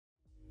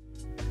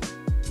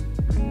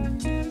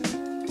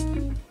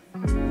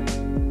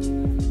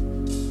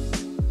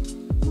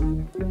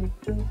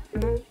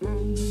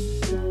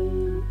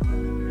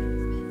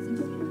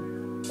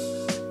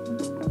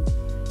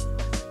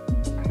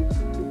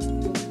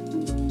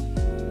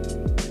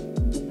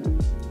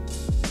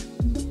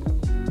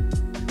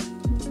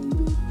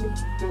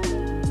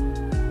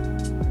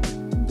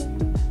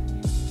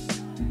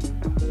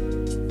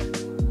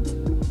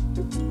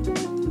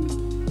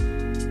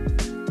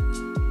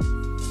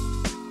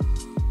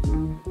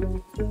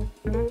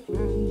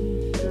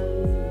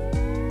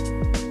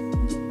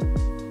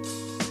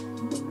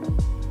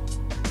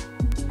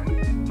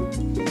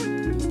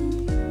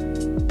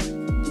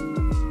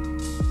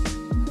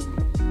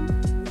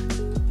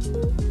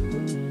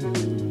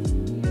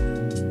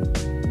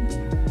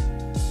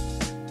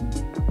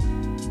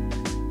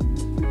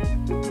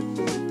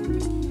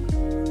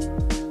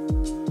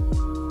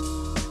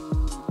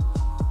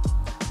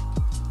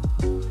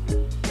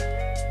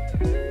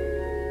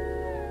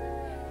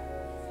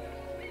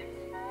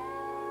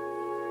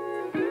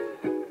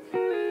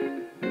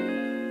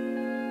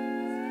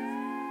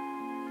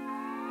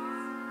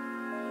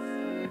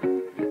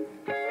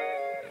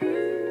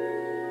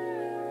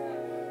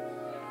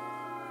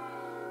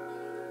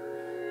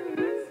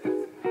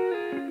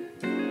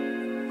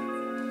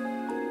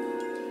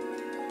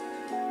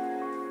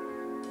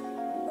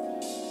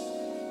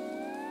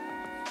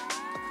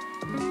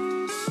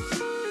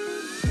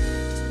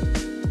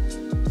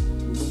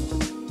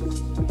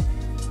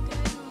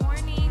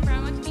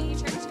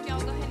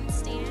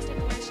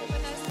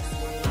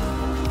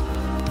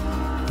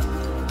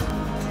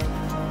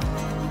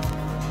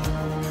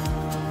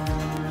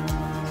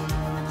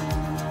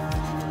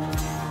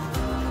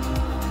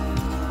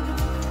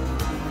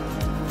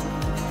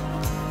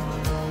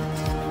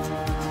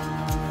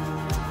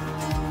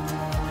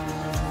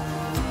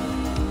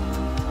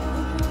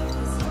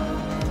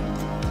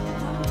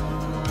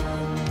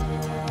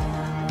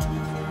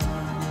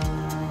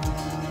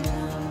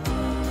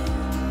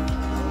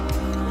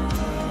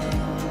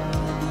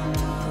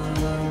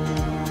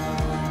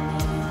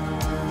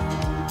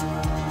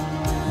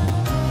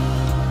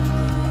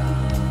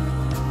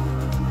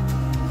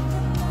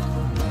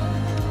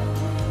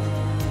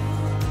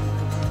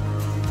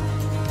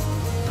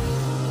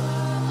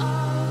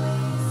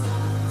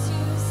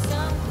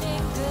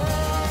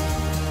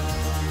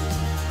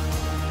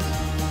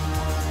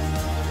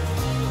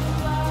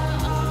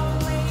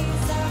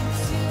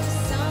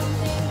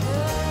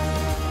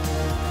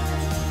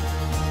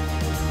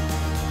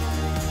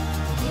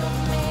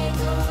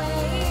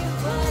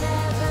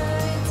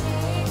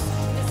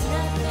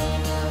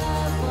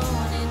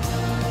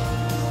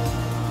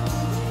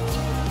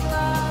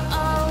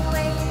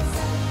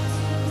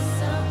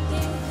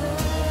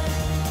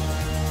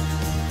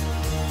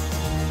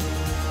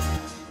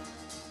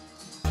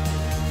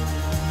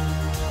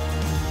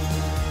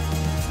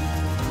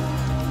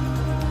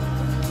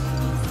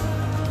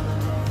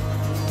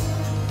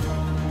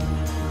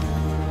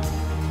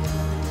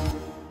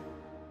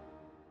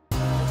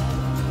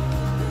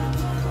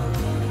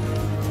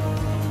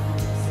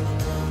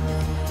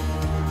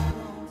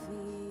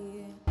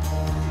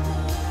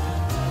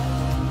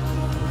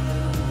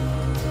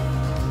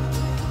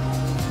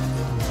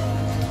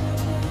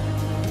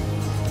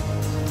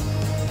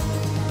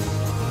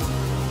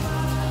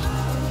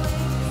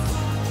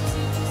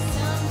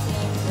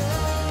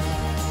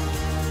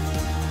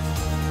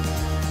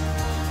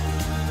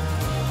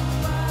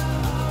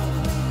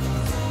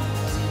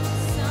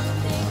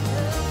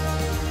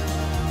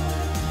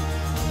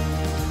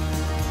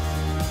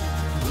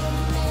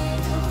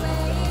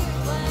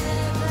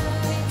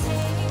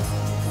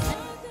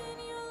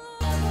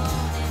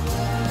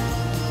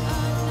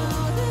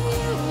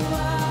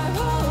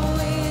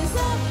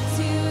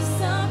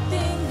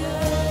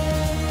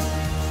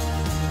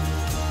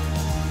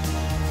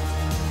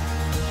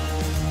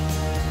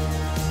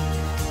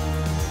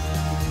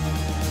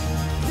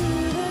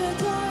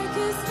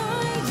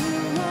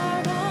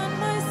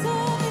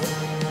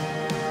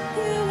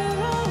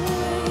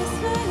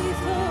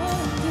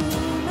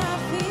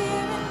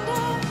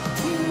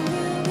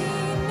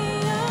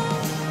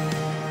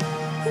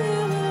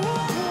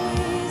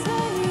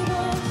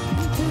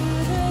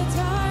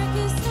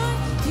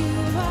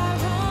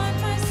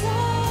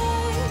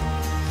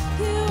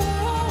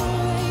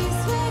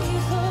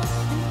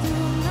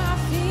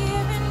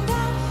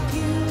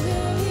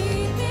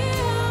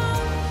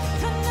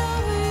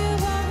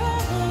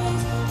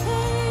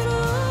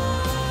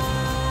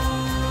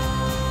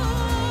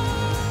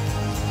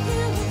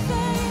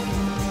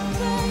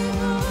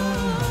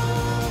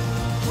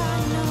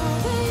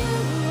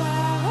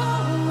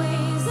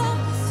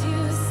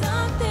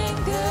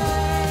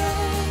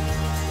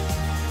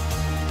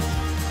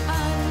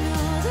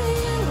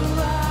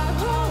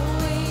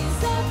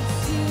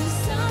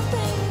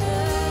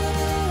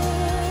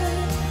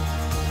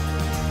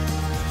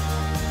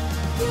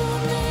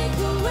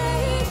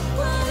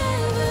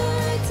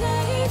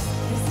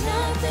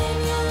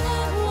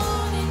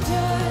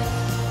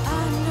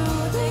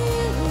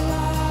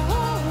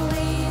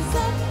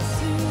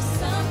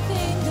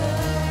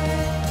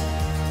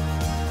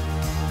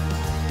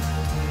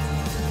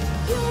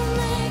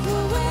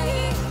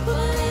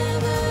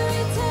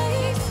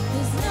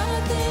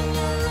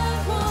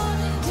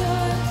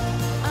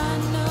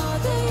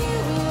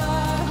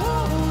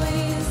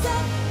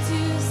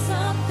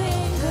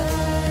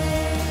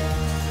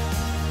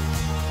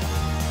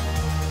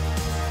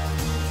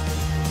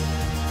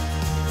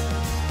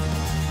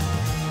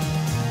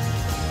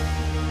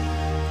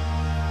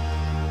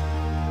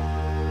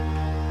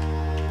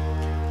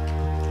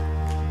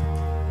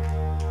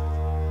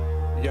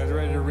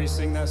ready to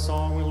re-sing that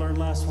song we learned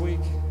last week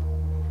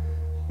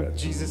about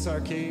Jesus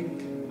our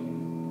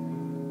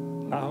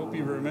King? I hope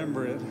you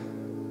remember it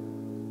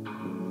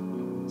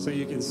so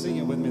you can sing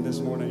it with me this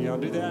morning. Y'all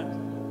do that?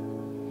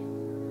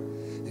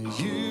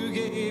 You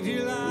gave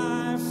your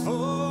life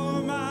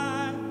for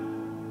mine,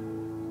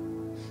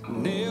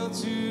 nailed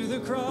to the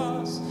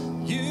cross,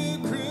 you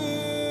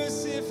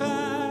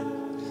crucified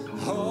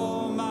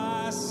all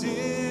my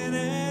sin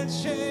and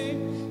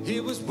shame.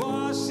 It was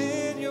washed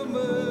in your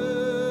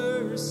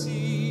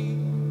mercy,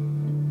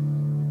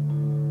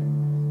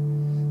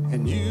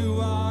 and you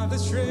are the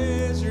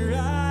treasure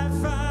I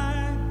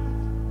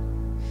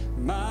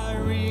find, my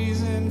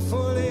reason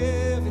for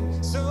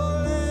living. So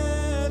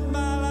let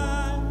my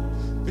life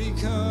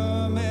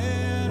become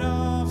an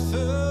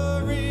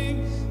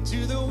offering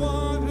to the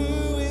one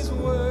who is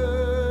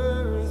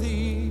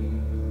worthy.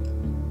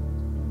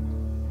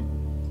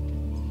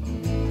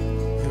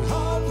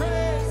 All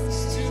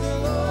praise to the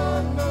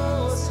Lord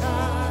Most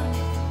High,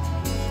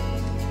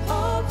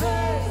 all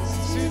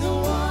praise to the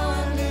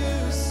one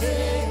who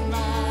saved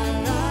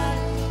my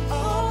life,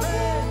 all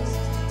praise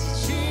to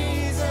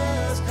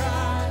Jesus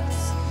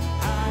Christ,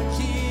 our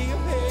King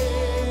of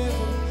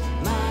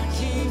heaven, my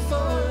King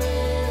forever.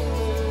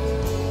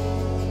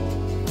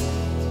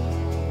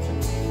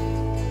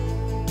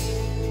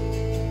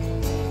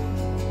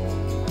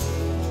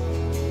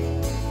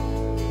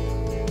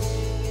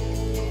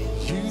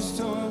 You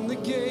stormed the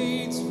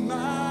gates of my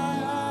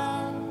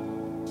heart,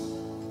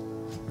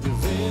 the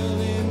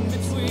veil in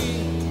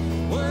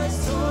between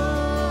was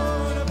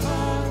torn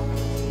apart.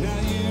 Now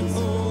you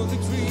hold the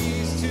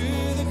trees to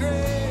the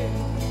grave.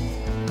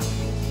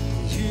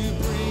 You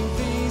bring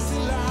things to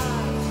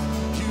life.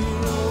 You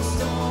roll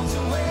stones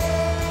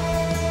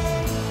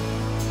away.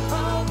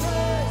 All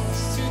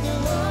praise to the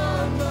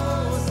Lord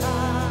Most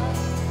High.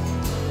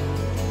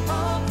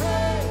 All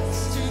praise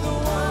to the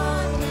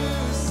one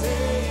who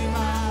saved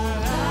my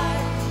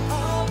life.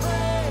 All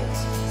praise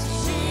to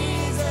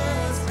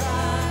Jesus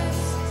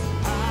Christ,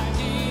 our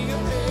King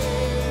of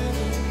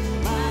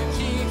heaven, my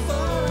King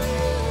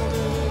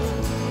forever.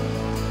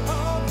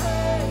 All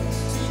praise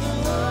to the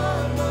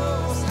Lord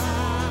Most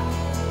High.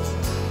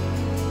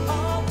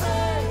 All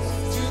praise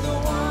to the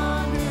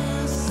one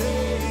who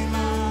saved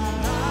my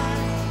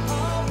life.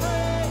 All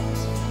praise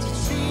to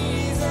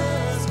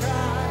Jesus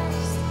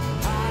Christ,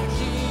 our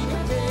King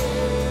of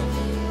heaven,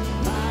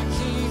 my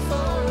King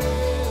forever.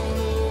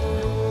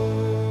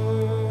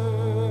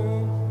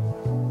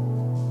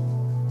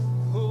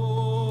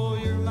 Oh,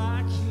 you're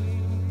my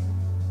King.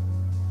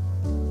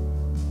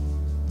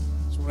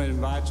 Just want to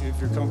invite you, if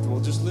you're comfortable,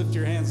 just lift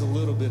your hands a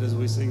little bit as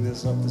we sing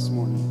this up this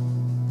morning.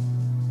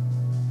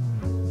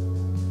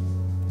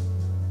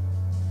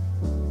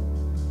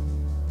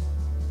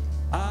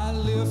 I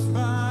lift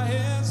my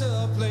hands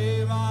up,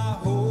 lay my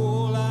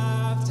whole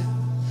life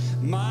down,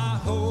 my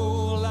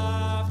whole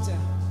life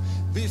down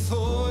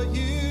before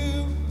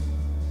you.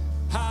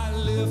 I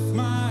lift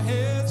my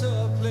hands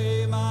up,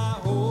 lay my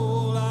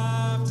whole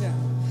life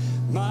down,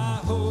 my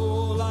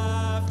whole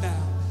life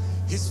now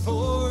is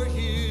for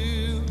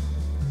you.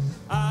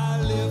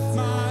 I lift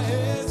my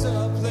hands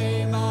up,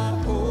 lay my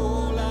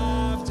whole life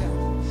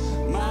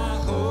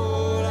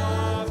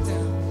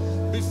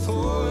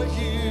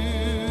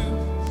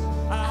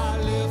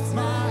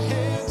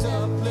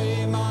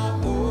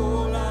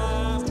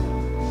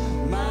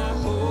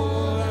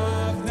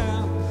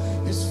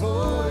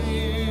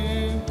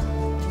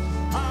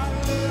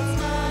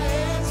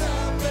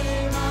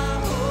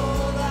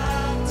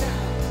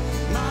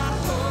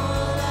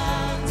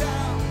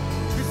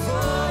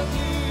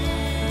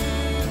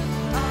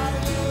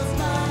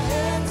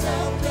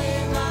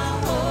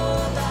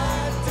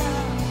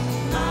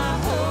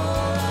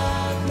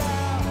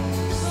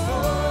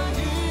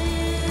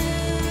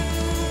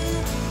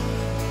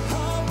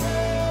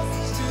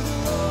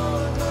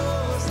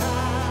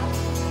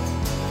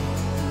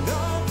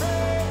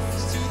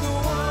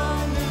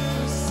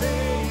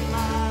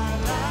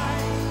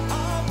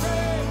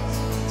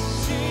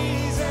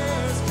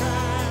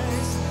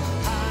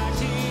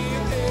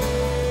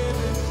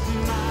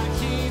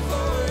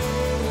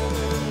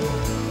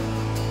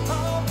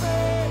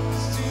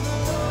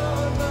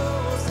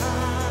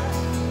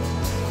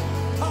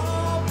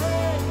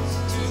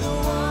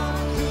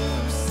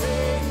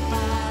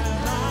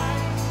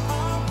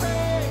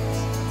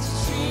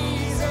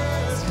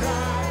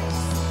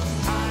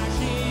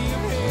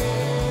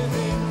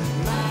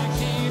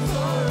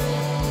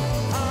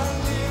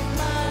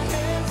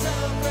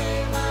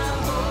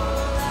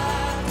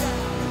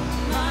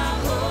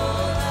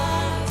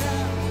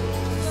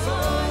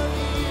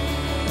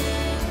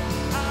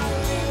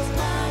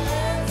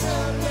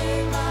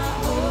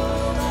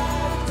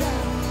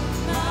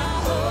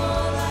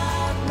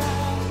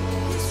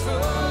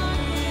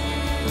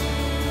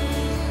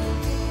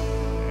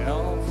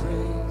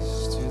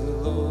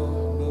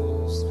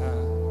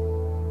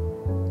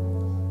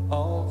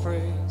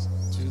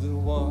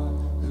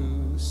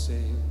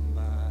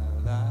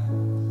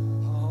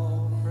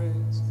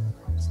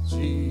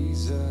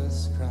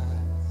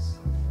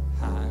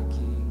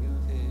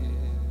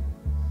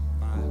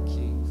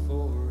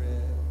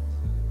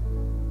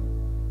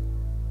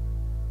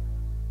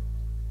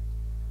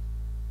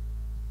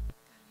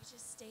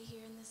stay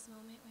here in this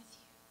moment with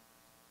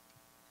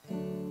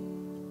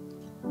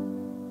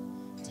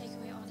you. Take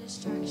away all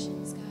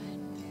distractions,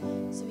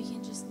 God, so we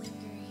can just linger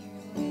here,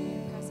 Lord, in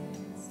your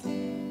presence.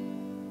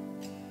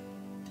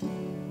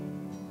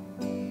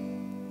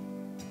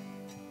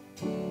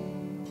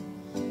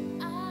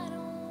 I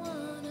don't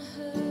want to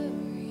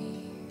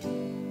hurry.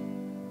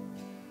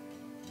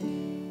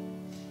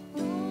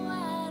 No,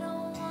 I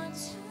don't want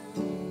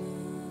to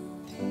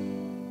move.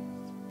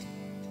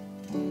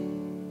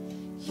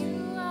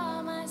 You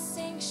are my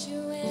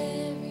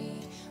sanctuary,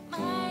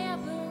 my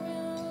upper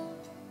room.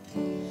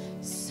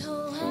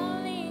 So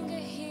I'll linger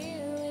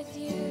here with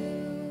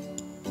you.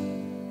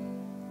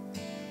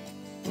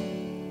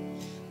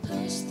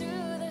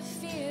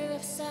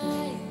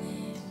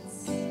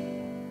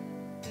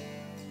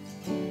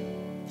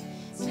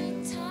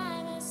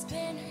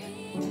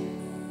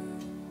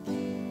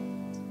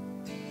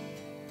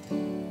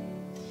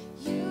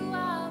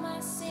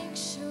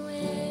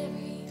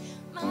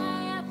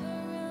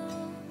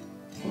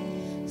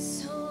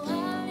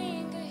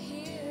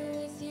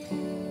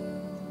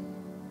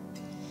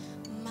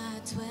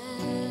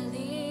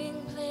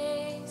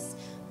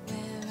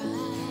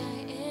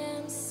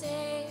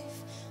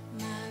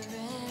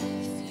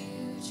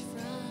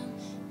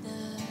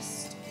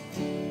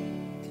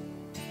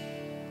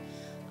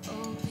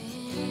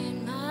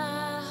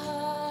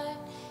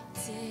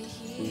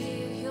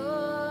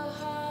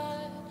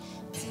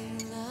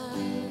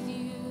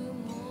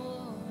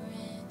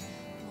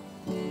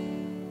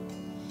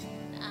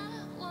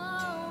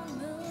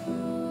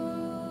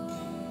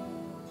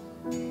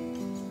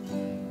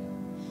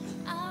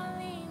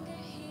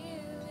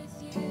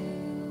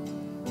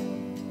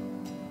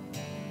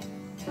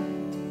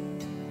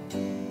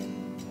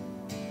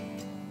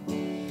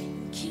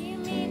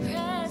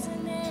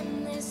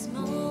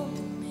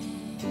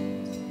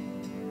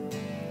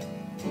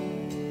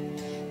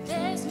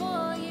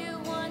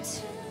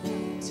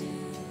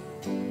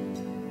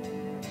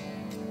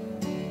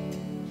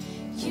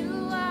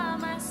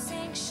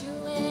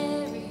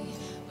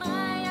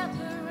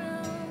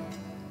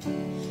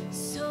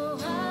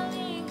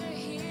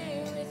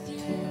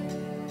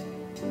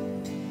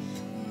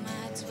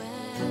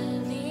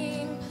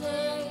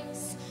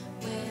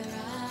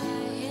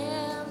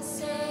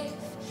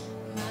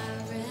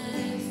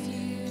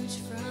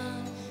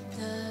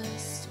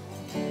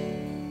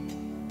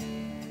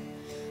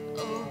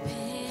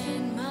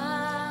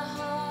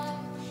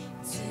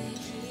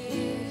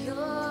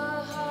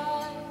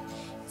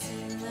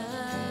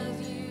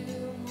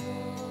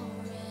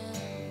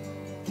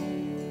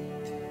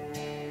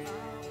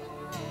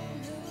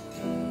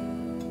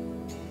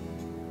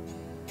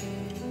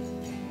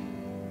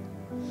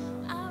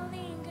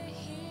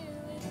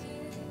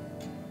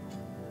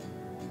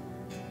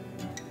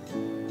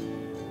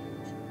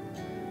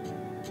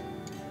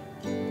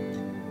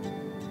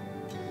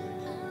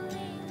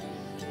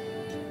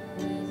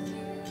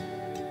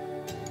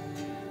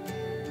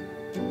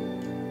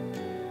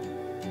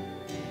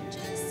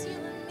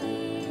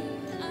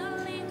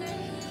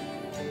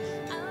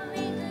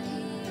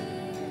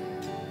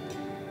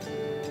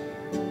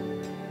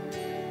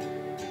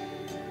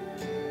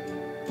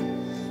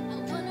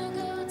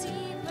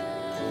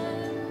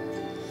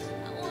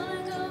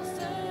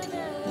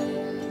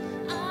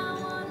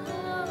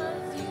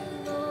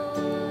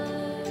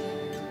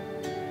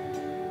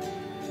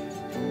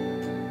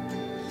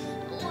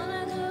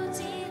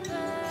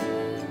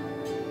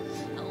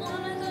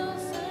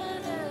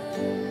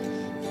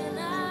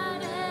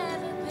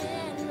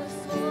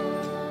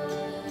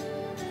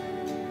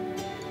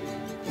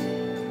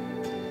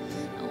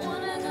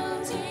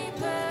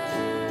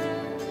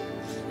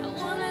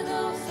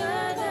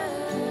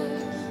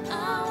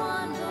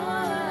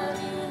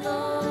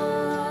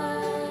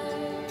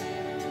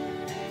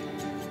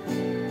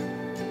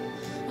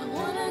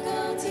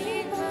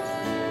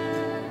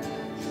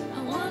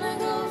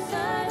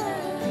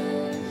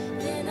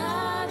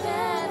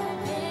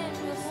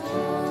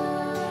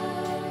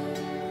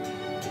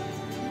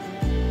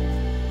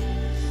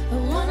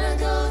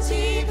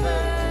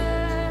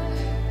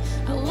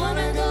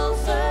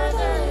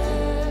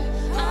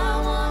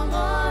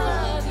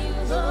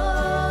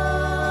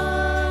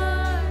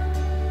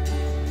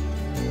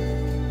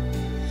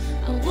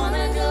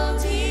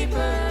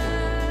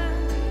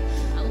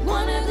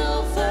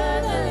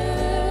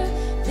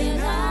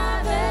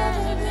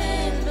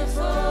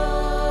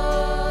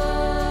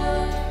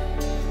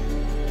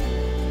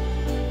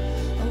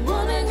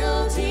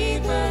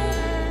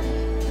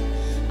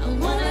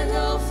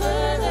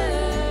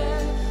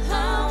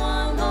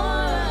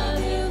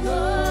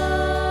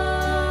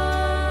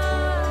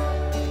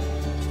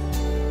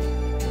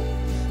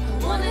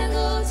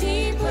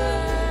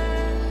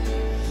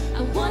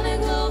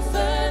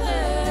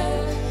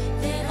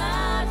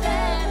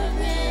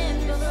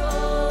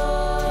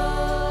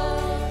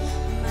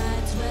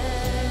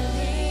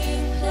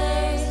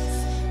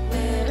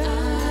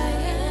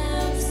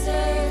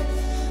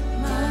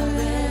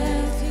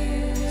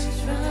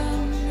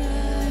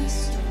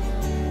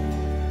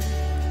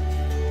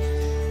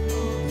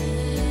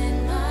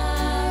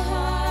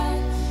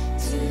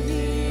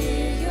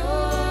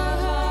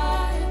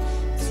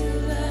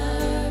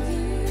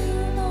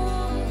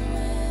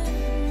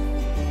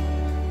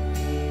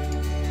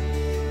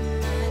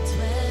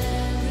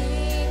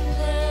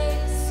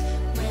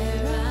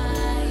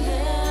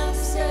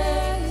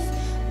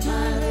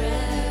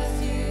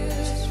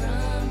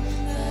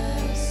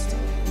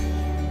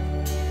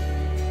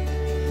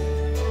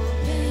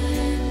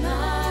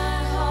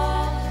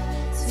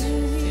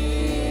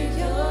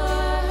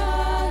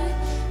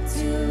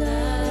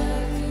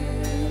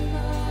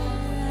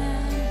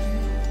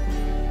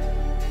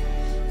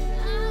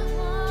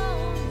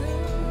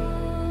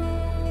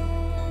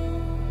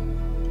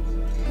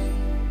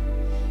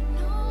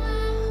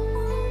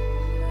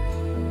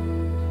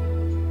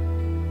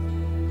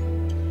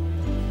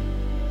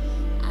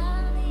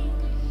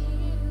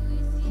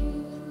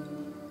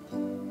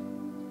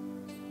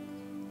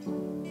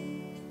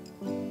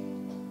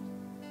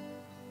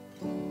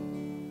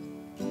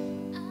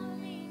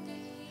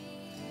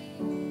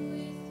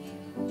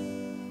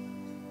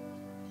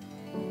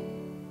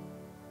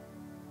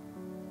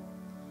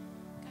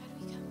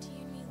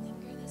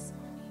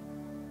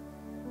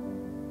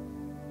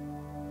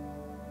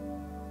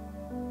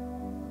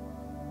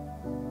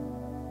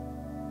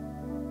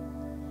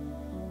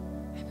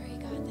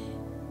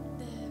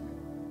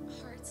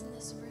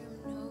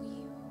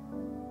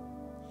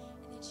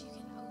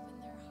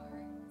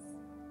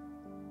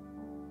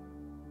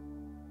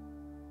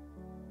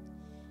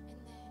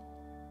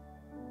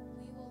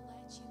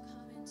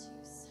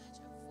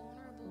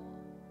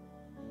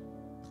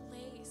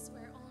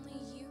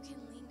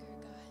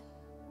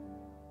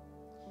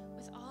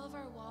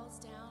 walls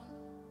down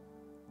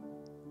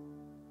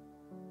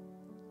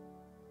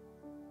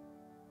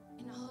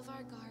and all of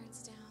our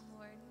guards down,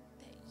 Lord,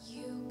 that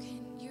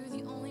you're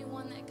the only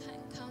one that can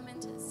come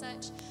into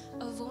such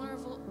a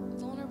vulnerable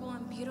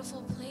and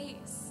beautiful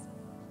place.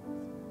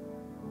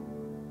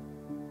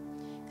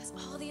 Because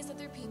all these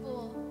other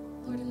people,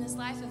 Lord, in this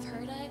life have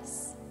hurt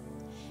us,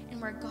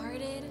 and we're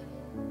guarded,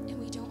 and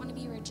we don't want to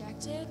be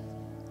rejected.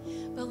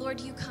 But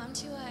Lord, you come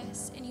to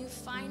us, and you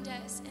find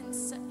us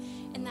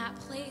in that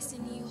place,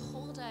 and you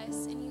hold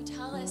us, and you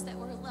tell us that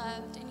we're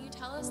loved, and you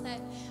tell us that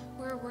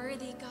we're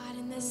worthy, God,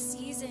 in this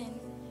season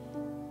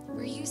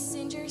where you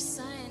send your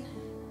Son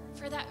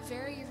for that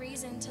very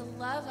reason, to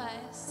love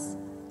us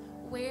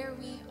where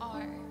we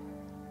are,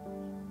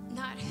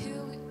 not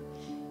who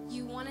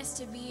you want us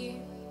to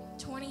be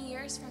 20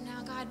 years from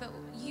now, God, but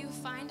you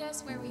find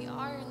us where we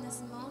are in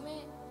this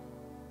moment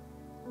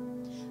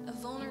of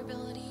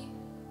vulnerability.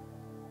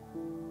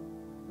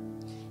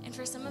 And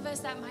for some of us,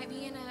 that might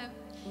be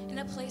in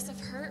a place of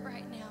hurt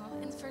right now.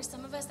 And for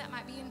some of us, that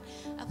might be in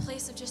a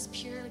place of just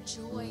pure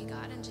joy,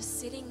 God, and just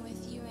sitting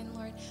with you. And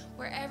Lord,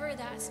 wherever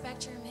that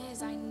spectrum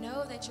is, I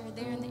know that you're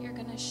there and that you're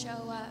going to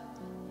show up,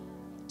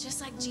 just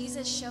like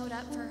Jesus showed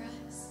up for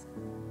us.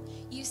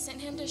 You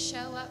sent him to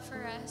show up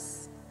for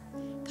us.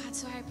 God,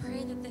 so I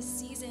pray that this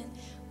season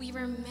we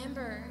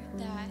remember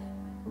that,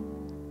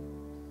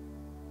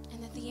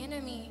 and that the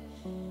enemy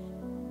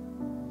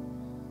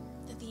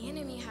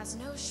has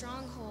no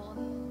stronghold,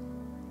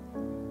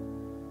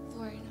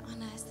 Lord,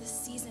 on us this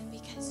season,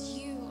 because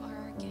you are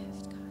our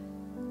gift, God.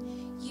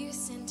 You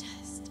sent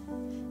us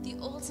the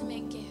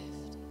ultimate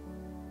gift,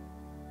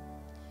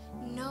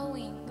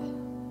 knowing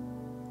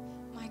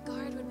my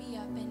guard would be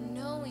up and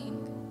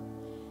knowing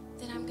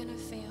that I'm going to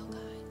fail, God.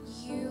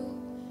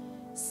 You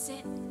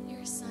sent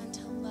your Son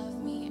to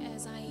love me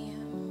as I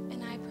am.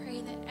 And I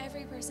pray that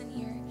every person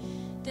here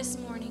this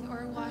morning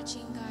or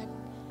watching, God,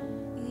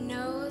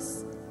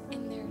 knows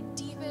in their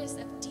deepest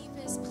of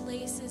deepest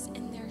places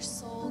in their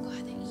soul,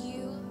 God, that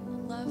you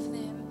love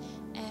them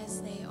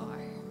as they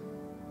are.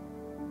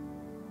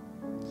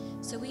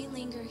 So we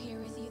linger here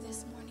with you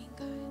this morning,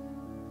 God.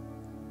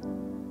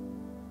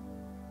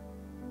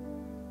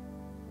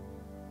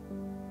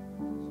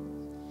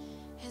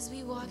 As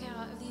we walk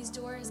out of these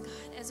doors,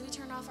 God, as we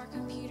turn off our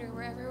computer,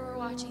 wherever we're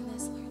watching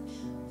this, Lord,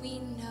 we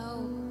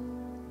know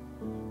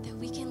that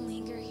we can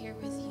linger here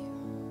with you.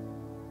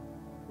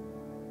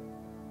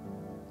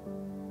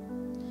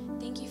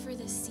 Thank you for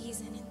this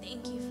season, and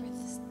thank you for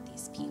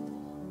these people,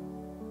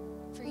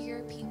 for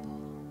your people.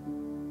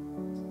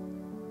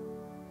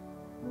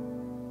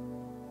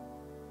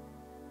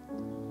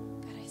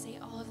 God, I say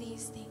all of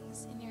these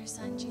things in your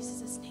Son,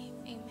 Jesus' name.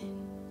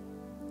 Amen.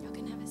 Y'all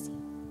can have a seat.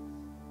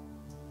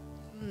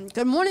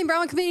 Good morning,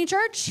 Brownwood Community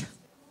Church.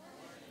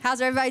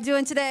 How's everybody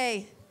doing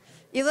today?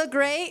 You look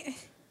great.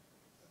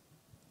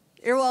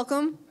 You're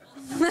welcome.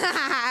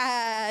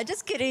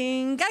 Just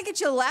kidding. Gotta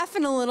get you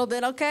laughing a little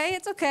bit, okay?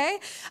 It's okay.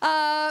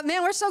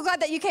 Man, we're so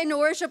glad that you came to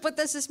worship with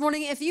us this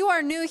morning. If you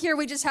are new here,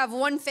 we just have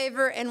one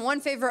favor and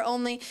one favor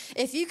only.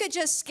 If you could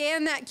just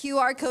scan that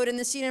QR code in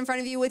the seat in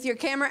front of you with your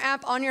camera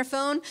app on your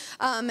phone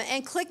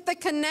and click the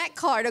connect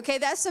card, okay?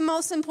 That's the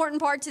most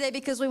important part today,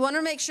 because we want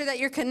to make sure that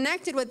you're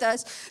connected with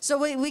us so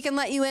we can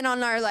let you in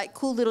on our like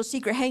cool little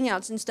secret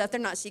hangouts and stuff. They're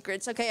not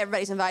secrets, okay?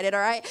 Everybody's invited,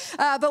 all right?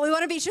 But we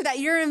want to be sure that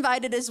you're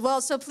invited as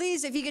well. So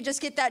please, if you could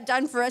just get that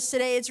done for us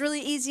today. It's really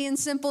easy and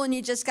simple, and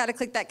you just got to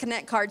click that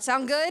connect card.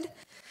 Sound good?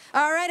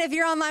 All right, if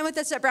you're online with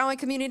us at Brownwood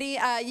Community,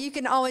 you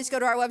can always go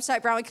to our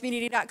website,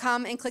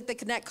 brownwoodcommunity.com, and click the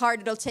connect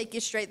card. It'll take you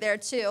straight there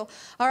too.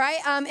 All right,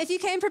 if you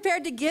came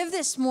prepared to give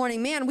this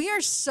morning, man, we are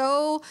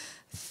so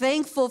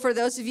thankful for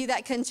those of you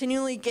that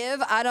continually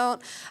give. I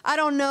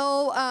don't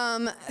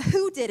know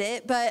who did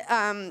it, but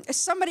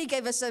somebody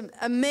gave us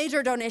a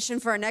major donation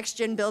for our next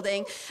gen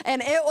building,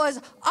 and it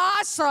was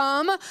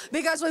awesome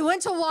because we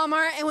went to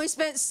Walmart and we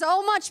spent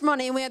so much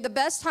money and we had the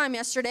best time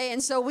yesterday.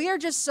 And so we are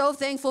just so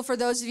thankful for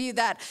those of you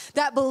that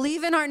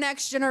believe in our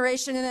next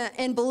generation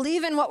and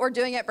believe in what we're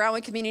doing at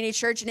Brownwood Community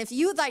Church. And if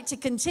you would like to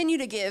continue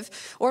to give,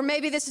 or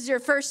maybe this is your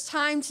first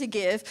time to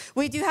give,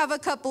 we do have a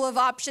couple of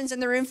options in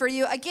the room for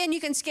you. Again, you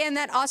can scan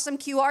that awesome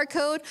QR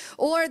code,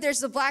 or there's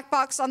the black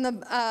box on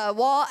the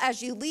wall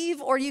as you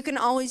leave, or you can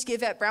always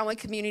give at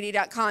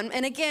brownwoodcommunity.com.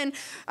 And again,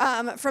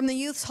 from the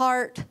youth's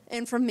heart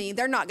and from me,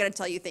 they're not going to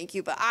tell you thank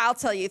you, but I'll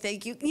tell you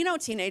thank you. You know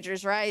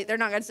teenagers, right? They're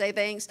not going to say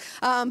thanks.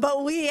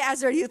 But we,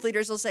 as our youth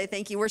leaders, will say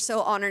thank you. We're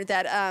so honored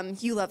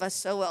that you love us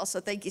so well, so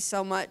thank you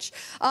so much.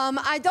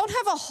 I don't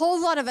have a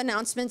whole lot of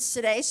announcements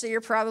today, so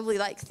you're probably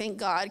like, thank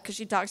God, because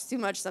she talks too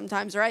much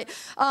sometimes, right?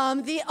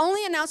 The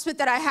only announcement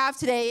that I have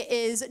today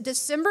is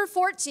December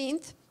 14th.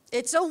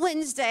 It's a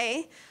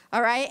Wednesday,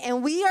 all right?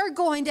 And we are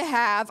going to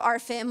have our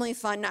family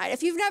fun night.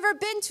 If you've never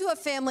been to a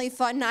family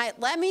fun night,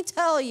 let me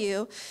tell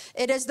you,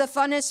 it is the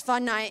funnest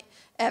fun night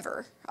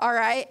ever, all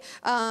right?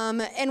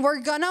 And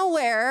we're gonna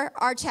wear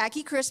our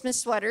tacky Christmas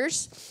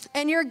sweaters,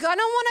 and you're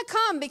gonna wanna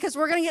come because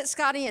we're gonna get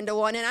Scotty into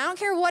one, and I don't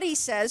care what he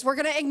says, we're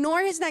gonna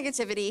ignore his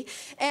negativity,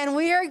 and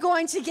we are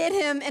going to get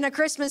him in a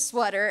Christmas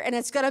sweater, and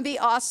it's gonna be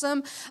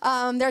awesome.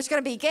 There's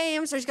gonna be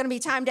games, there's gonna be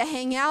time to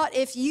hang out.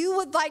 If you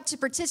would like to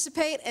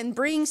participate and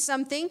bring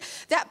something,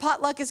 that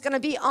potluck is gonna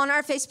be on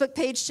our Facebook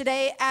page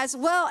today, as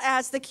well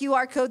as the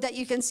QR code that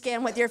you can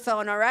scan with your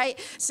phone, all right?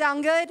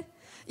 Sound good?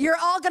 You're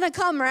all gonna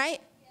come, right?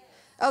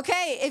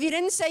 Okay, if you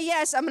didn't say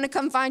yes, I'm going to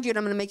come find you and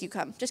I'm going to make you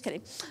come. Just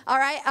kidding. All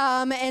right,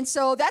 and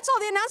so that's all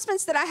the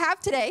announcements that I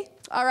have today.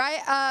 All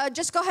right,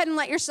 just go ahead and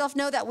let yourself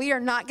know that we are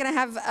not going to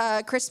have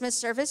a Christmas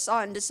service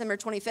on December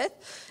 25th.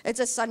 It's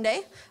a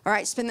Sunday. All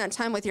right, spend that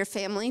time with your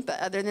family. But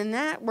other than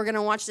that, we're going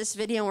to watch this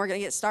video and we're going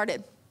to get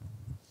started.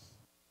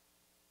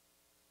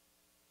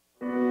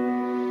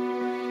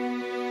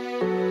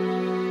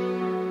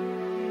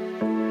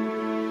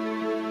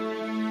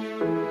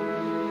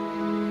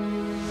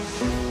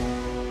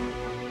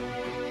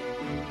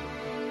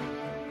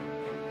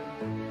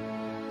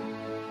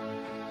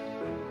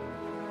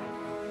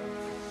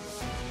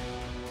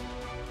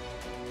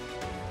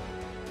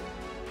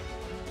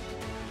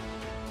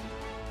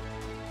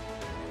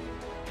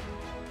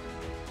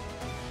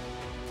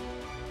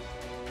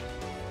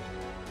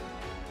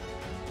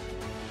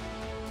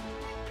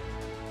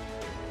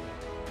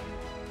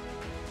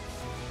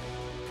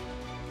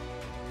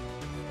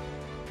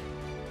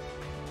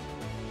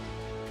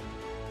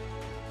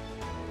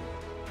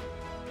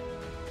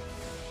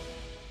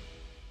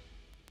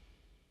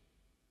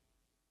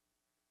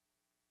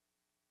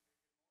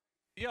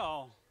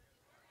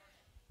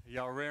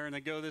 Y'all raring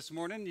to go this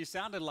morning? You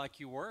sounded like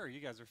you were. You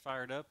guys are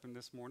fired up in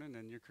this morning,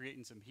 and you're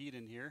creating some heat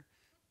in here.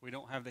 We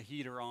don't have the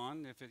heater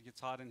on. If it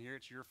gets hot in here,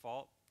 it's your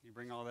fault. You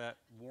bring all that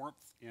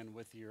warmth in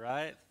with you,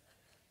 right?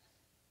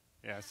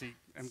 Yeah, see,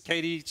 and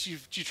Katie,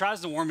 she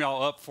tries to warm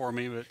y'all up for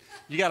me, but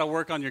you got to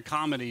work on your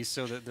comedy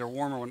so that they're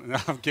warmer when, no,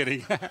 I'm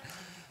kidding.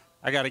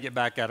 I got to get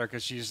back at her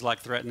because she's like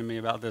threatening me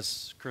about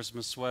this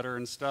Christmas sweater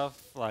and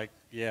stuff. Like,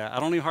 yeah,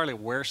 I don't even hardly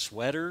wear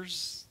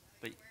sweaters.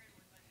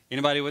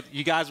 Anybody with,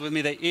 you guys with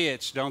me, they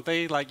itch, don't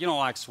they? Like, you don't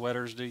like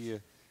sweaters, do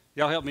you?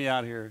 Y'all help me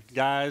out here,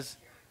 guys.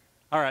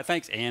 All right,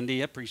 thanks,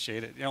 Andy. I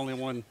appreciate it. You're the only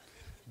one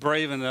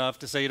brave enough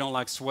to say you don't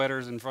like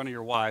sweaters in front of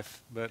your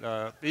wife.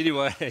 But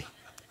anyway,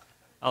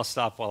 I'll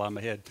stop while I'm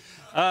ahead.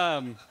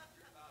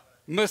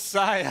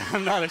 Messiah,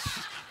 I'm not a...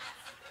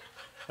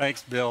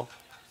 Thanks, Bill.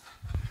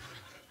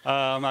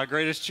 My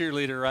greatest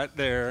cheerleader right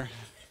there.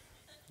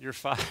 You're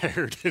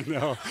fired.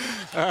 No.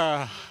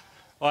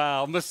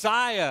 Wow,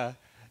 Messiah.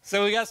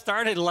 So we got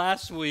started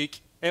last week,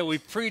 and we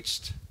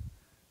preached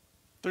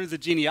through the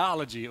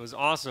genealogy. It was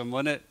awesome,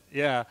 wasn't it?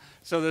 Yeah.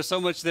 So there's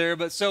so much there.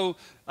 But so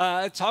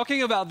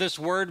talking about this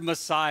word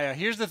Messiah,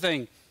 here's the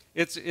thing.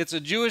 It's a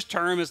Jewish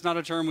term. It's not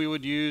a term we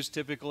would use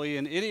typically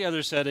in any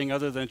other setting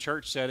other than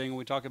church setting when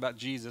we talk about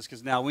Jesus,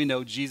 because now we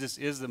know Jesus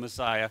is the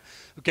Messiah.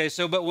 Okay,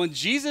 so but when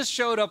Jesus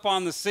showed up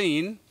on the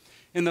scene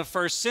in the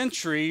first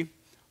century,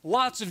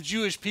 lots of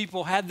Jewish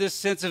people had this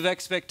sense of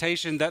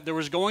expectation that there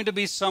was going to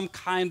be some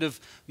kind of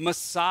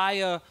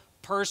Messiah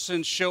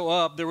person show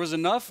up. There was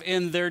enough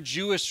in their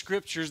Jewish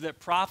scriptures that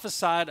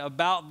prophesied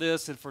about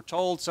this and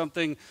foretold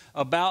something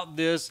about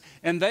this.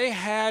 And they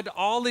had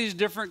all these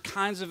different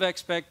kinds of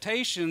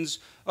expectations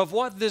of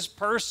what this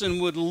person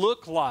would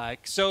look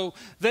like. So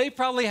they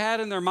probably had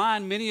in their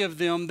mind, many of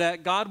them,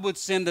 that God would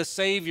send a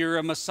Savior,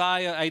 a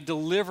Messiah, a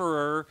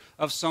deliverer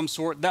of some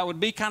sort that would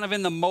be kind of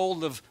in the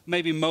mold of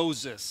maybe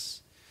Moses.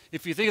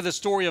 If you think of the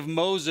story of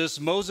Moses,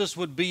 Moses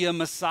would be a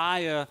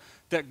Messiah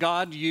that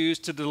God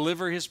used to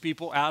deliver his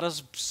people out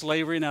of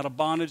slavery and out of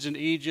bondage in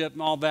Egypt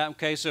and all that.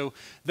 Okay, so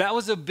that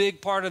was a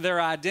big part of their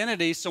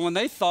identity. So when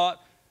they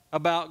thought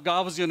about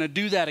God was going to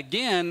do that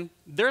again,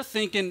 they're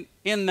thinking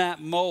in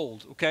that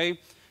mold, okay?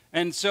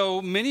 And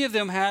so many of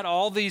them had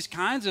all these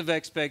kinds of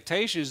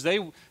expectations.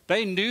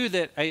 They knew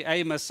that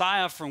a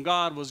Messiah from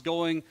God was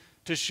going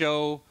to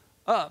show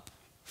up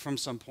from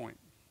some point.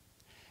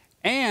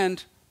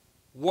 And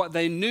what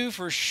they knew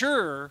for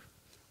sure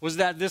was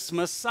that this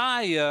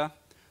Messiah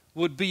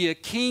would be a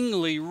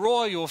kingly,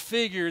 royal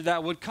figure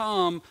that would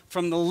come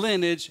from the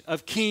lineage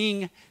of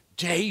King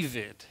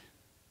David.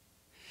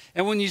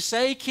 And when you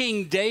say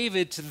King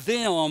David to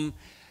them,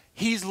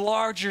 he's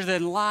larger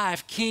than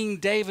life. King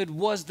David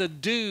was the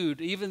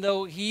dude, even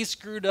though he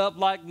screwed up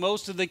like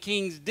most of the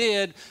kings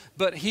did,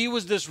 but he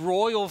was this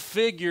royal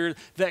figure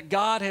that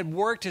God had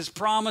worked his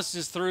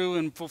promises through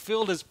and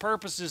fulfilled his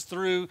purposes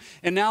through.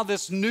 And now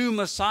this new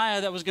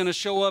Messiah that was going to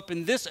show up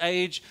in this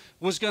age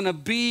was going to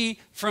be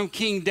from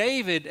King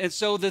David. And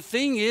so the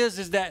thing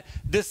is that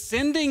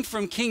descending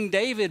from King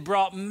David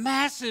brought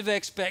massive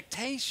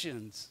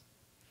expectations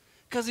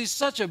because he's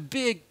such a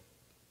big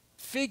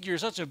figure,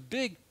 such a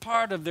big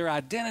part of their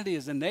identity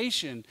as a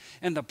nation,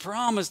 and the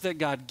promise that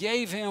God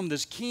gave him,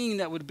 this king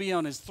that would be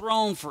on his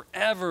throne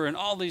forever and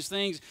all these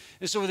things.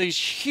 And so these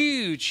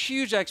huge,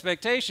 huge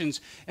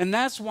expectations. And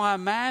that's why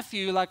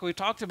Matthew, like we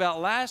talked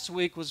about last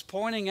week, was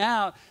pointing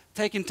out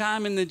taking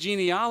time in the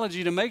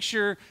genealogy to make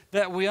sure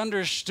that we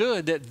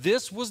understood that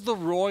this was the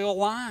royal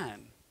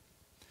line.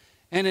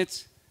 And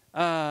it's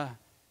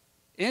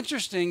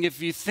interesting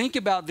if you think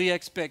about the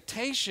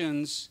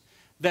expectations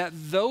that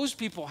those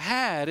people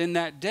had in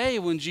that day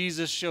when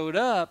Jesus showed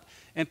up,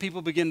 and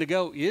people begin to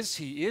go, is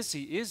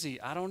he?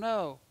 I don't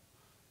know.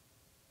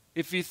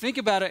 If you think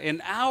about it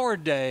in our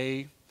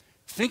day,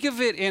 think of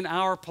it in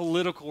our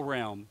political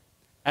realm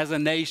as a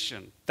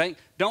nation.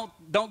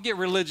 Don't get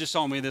religious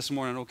on me this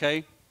morning,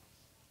 okay?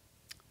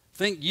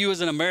 Think you as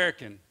an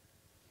American,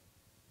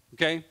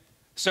 okay?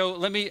 So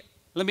let me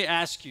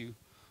ask you,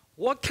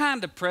 what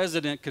kind of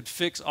president could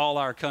fix all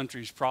our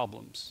country's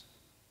problems?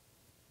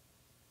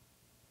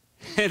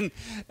 And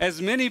as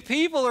many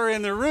people are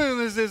in the room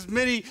as there's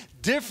many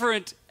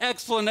different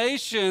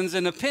explanations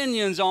and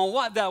opinions on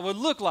what that would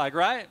look like,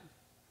 right?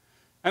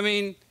 I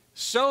mean,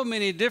 so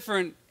many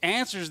different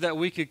answers that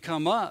we could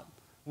come up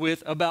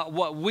with about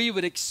what we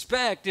would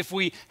expect if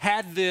we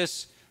had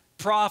this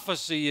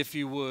prophecy, if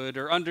you would,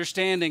 or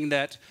understanding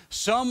that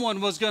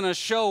someone was going to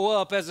show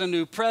up as a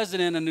new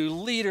president, a new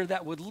leader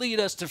that would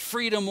lead us to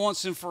freedom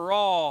once and for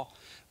all.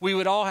 We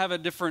would all have a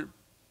different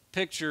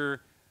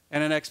picture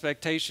and an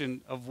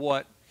expectation of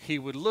what he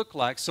would look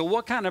like. So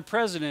what kind of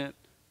president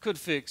could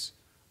fix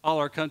all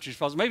our country's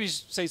problems? Maybe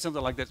say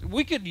something like this.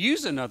 We could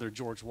use another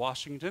George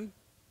Washington.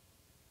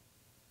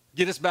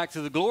 Get us back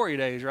to the glory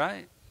days,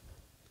 right?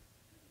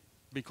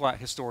 Be quiet,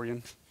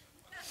 historian.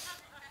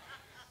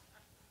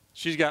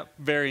 She's got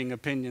varying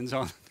opinions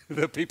on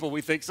the people we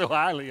think so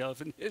highly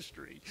of in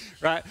history,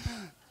 right?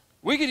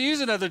 We could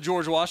use another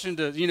George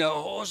Washington to,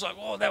 it's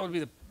like, that would be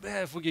the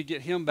best if we could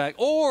get him back.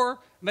 Or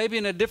maybe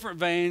in a different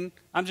vein,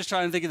 I'm just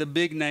trying to think of the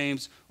big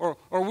names. Or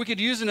we could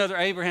use another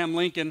Abraham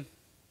Lincoln.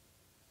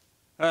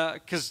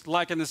 Because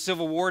like in the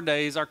Civil War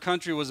days, our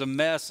country was a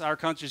mess. Our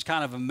country's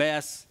kind of a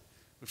mess.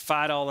 We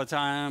fight all the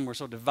time. We're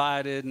so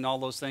divided and all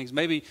those things.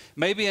 Maybe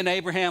an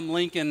Abraham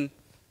Lincoln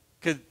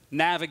could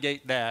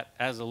navigate that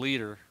as a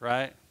leader,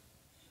 right?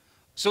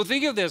 So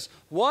think of this.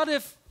 What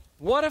if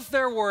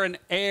there were an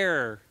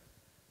heir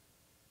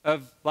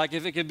of, like,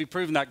 if it could be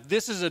proven that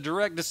this is a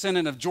direct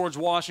descendant of George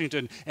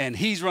Washington and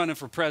he's running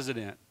for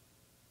president?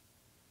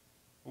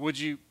 What would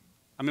you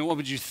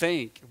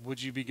think?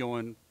 Would you be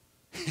going,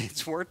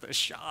 it's worth a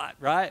shot,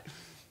 right?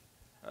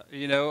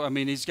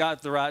 He's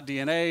got the right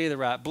DNA, the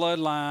right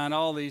bloodline,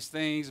 all these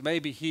things.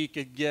 Maybe he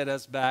could get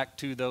us back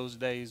to those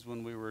days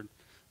when we were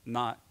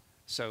not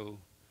so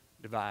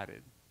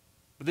divided.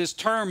 But this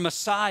term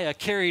Messiah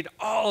carried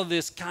all of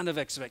this kind of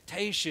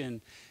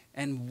expectation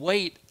and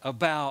weight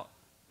about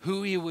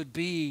who he would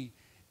be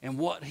and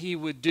what he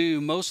would do.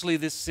 Mostly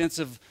this sense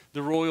of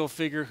the royal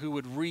figure who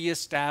would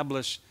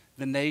reestablish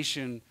the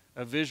nation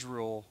of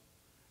Israel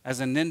as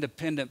an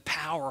independent,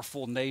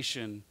 powerful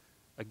nation,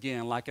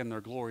 again, like in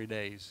their glory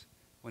days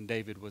when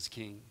David was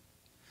king.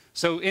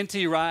 So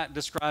N.T. Wright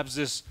describes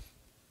this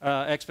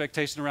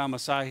expectation around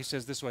Messiah. He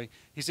says this way.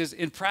 He says,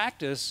 in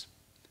practice,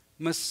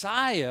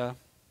 Messiah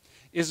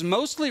is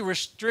mostly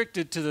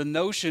restricted to the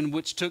notion,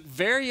 which took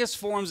various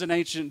forms in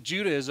ancient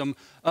Judaism,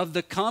 of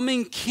the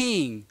coming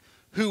king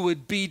who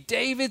would be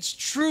David's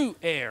true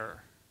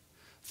heir,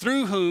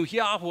 through whom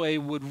Yahweh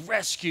would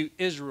rescue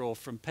Israel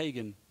from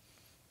pagan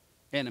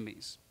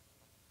enemies.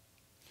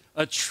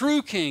 A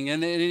true king,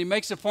 and he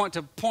makes a point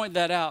to point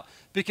that out,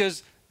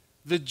 because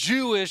the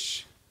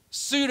Jewish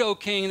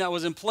pseudo-king that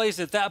was in place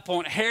at that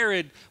point,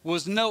 Herod,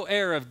 was no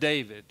heir of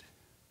David.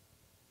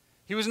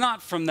 He was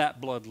not from that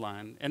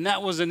bloodline, and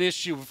that was an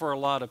issue for a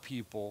lot of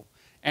people,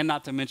 and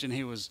not to mention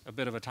he was a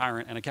bit of a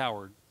tyrant and a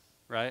coward,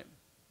 right?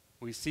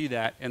 We see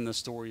that in the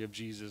story of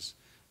Jesus'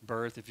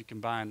 birth if you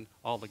combine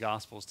all the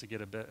Gospels to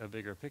get a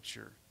bigger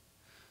picture.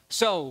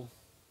 So,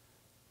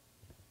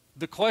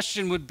 the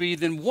question would be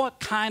then,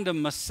 what kind of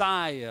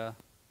Messiah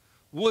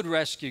would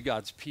rescue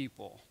God's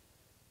people?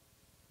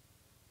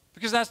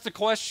 Because that's the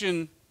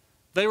question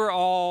they were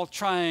all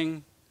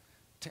trying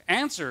to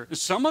answer.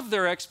 Some of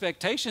their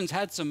expectations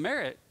had some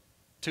merit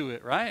to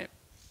it, right?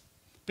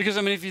 Because,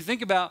 if you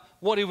think about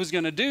what he was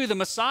going to do, the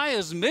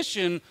Messiah's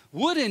mission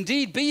would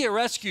indeed be a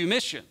rescue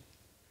mission.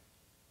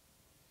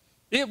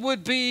 It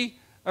would be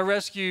a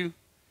rescue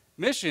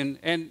mission.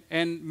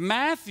 And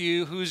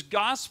Matthew, whose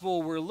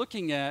gospel we're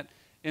looking at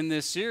in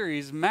this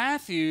series,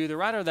 Matthew, the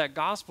writer of that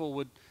gospel,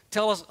 would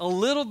tell us a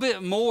little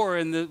bit more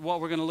in what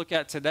we're going to look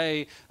at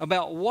today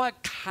about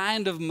what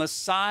kind of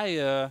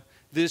Messiah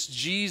this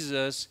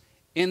Jesus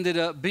ended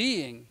up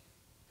being.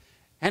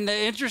 And the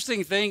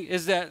interesting thing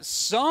is that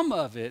some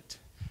of it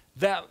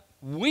that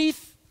we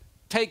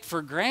take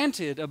for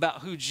granted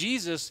about who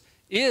Jesus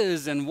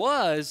is and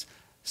was,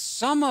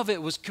 some of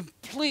it was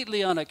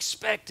completely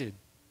unexpected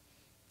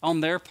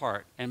on their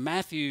part. And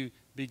Matthew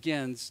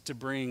begins to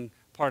bring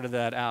part of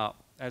that out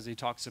as he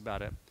talks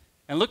about it.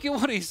 And look at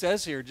what he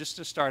says here just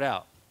to start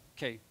out.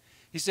 Okay.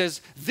 He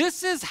says,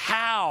 this is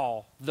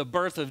how the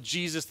birth of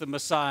Jesus the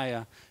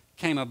Messiah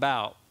came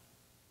about.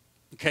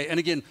 Okay, and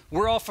again,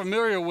 we're all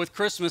familiar with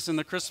Christmas and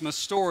the Christmas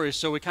story,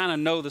 so we kind of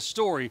know the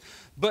story.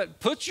 But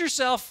put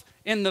yourself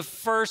in the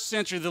first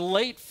century, the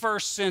late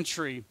first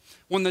century,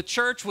 when the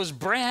church was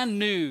brand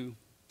new,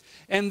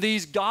 and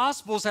these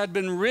gospels had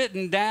been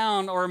written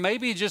down or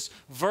maybe just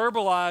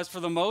verbalized for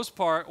the most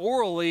part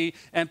orally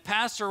and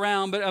passed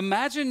around. But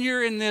imagine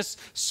you're in this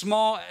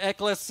small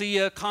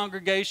ecclesia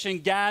congregation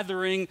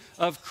gathering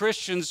of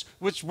Christians,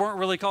 which weren't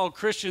really called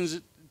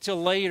Christians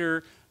till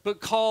later,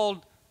 but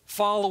called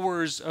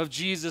followers of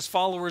Jesus,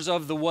 followers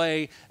of the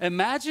way.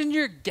 Imagine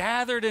you're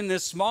gathered in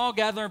this small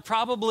gathering,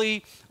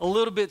 probably a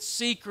little bit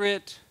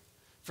secret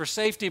for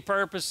safety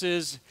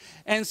purposes,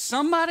 and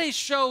somebody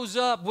shows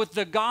up with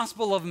the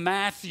Gospel of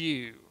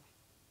Matthew.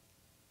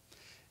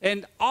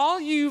 And all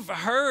you've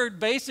heard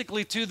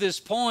basically to this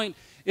point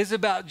is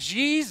about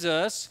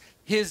Jesus,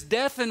 his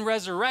death and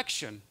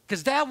resurrection,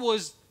 because that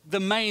was the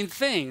main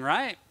thing,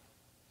 right?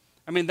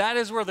 I mean, that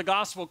is where the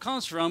gospel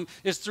comes from,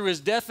 is through his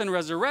death and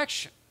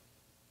resurrection.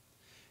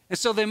 And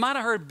so they might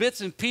have heard bits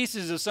and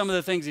pieces of some of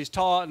the things he's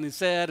taught and he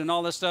said and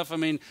all this stuff. I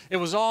mean, it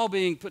was all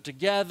being put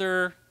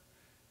together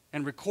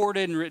and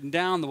recorded and written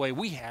down the way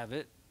we have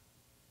it.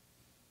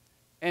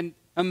 And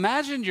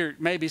imagine you're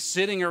maybe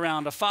sitting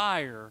around a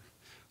fire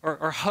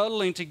or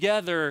huddling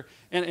together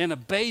in a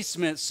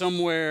basement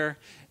somewhere,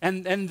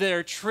 and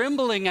they're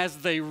trembling as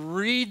they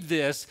read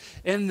this,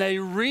 and they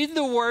read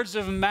the words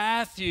of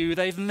Matthew.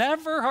 They've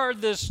never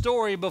heard this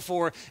story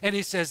before, and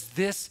he says,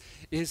 this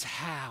is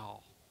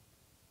how.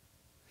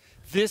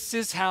 This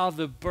is how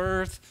the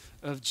birth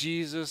of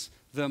Jesus,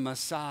 the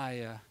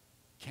Messiah,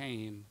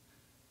 came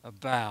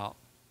about.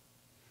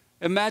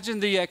 Imagine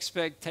the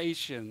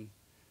expectation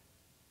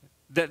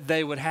that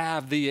they would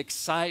have, the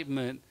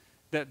excitement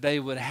that they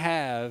would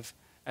have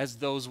as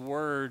those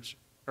words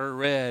are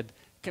read.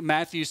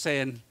 Matthew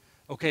saying,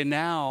 okay,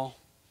 now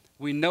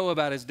we know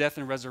about his death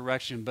and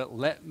resurrection, but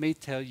let me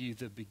tell you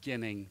the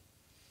beginning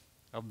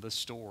of the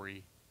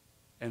story.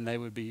 And they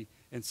would be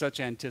in such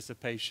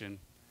anticipation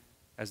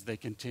as they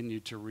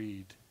continued to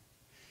read.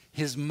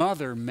 His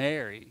mother,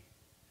 Mary,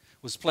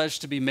 was pledged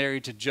to be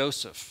married to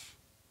Joseph.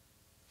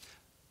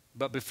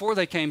 But before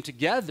they came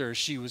together,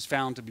 she was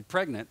found to be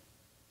pregnant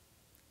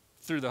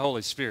through the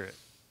Holy Spirit.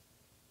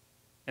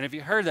 And if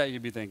you heard that,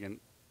 you'd be thinking,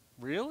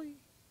 really?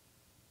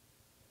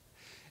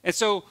 And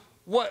so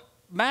what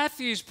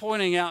Matthew's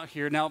pointing out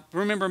here, now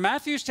remember,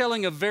 Matthew's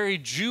telling a very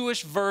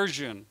Jewish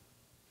version,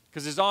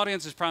 because his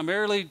audience is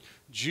primarily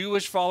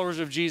Jewish followers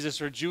of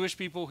Jesus, or Jewish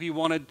people he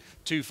wanted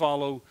to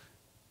follow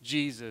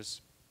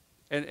Jesus.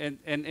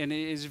 And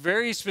is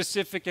very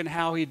specific in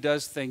how he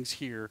does things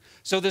here.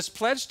 So this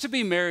pledge to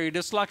be married,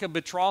 it's like a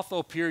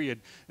betrothal period.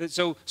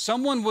 So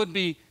someone would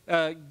be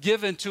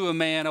given to a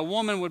man, a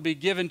woman would be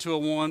given to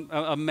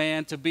a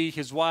man to be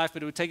his wife,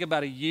 but it would take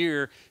about a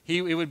year.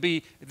 It would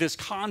be this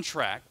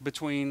contract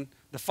between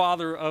the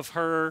father of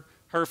her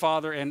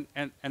father, and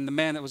the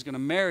man that was going to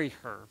marry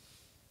her.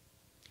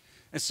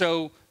 And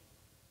so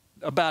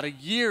about a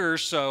year or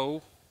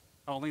so,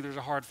 I don't think there's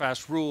a hard,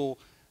 fast rule,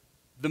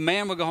 the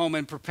man would go home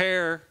and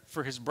prepare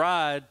for his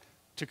bride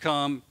to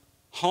come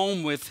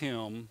home with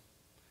him,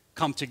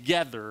 come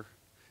together.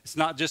 It's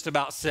not just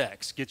about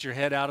sex. Get your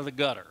head out of the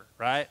gutter,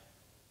 right?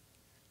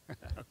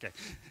 Okay,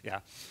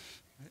 yeah.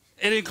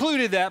 It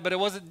included that, but it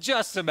wasn't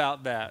just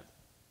about that.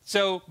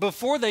 So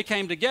before they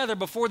came together,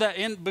 before the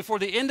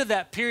end of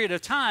that period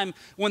of time,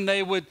 when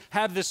they would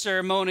have this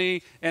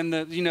ceremony and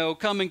the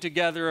coming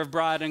together of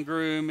bride and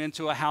groom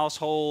into a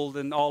household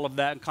and all of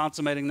that, and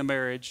consummating the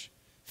marriage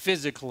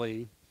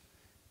physically,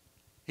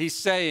 he's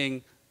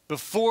saying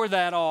before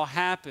that all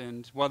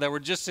happened, while they were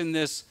just in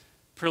this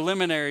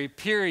preliminary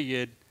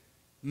period,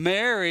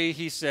 Mary,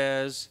 he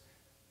says,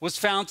 was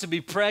found to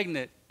be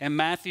pregnant. And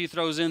Matthew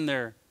throws in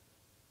there,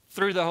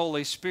 through the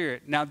Holy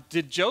Spirit. Now,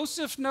 did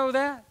Joseph know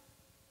that?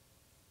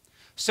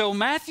 So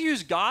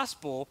Matthew's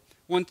gospel,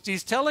 when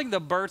he's telling the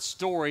birth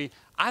story,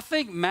 I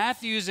think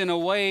Matthew's in a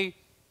way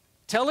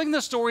telling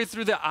the story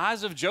through the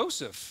eyes of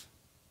Joseph.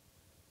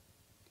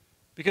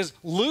 Because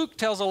Luke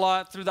tells a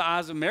lot through the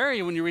eyes of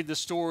Mary. When you read the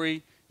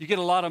story, you get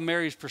a lot of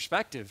Mary's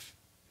perspective.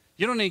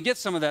 You don't even get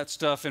some of that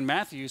stuff in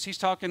Matthew's. He's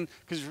talking,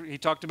 because he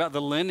talked about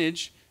the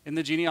lineage in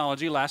the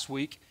genealogy last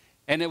week,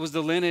 and it was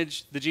the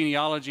lineage, the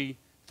genealogy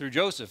through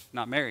Joseph,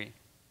 not Mary.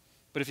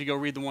 But if you go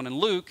read the one in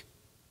Luke,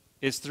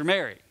 it's through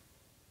Mary.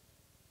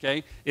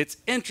 Okay? It's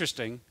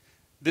interesting.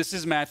 This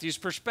is Matthew's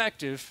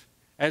perspective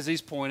as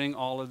he's pointing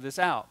all of this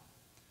out.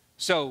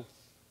 So,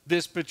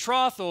 this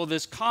betrothal,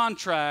 this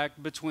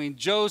contract between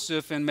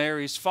Joseph and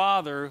Mary's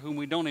father, whom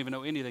we don't even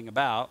know anything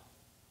about,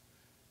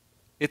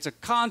 it's a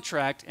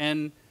contract,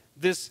 and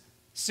this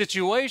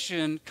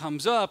situation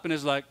comes up and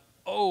is like,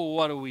 oh,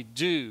 what do we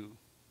do?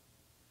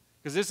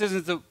 Because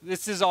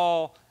this is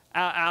all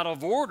out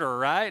of order,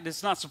 right?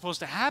 It's not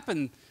supposed to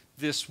happen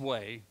this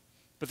way,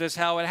 but that's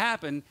how it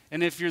happened.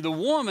 And if you're the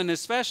woman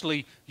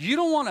especially, you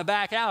don't want to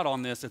back out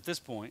on this at this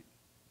point.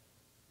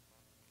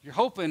 You're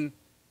hoping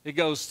it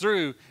goes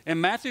through.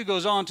 And Matthew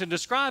goes on to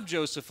describe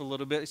Joseph a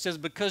little bit. He says,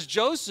 because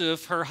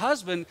Joseph, her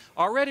husband,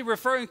 already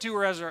referring to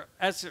her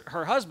as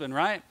her husband,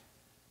 right?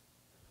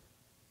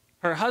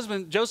 Her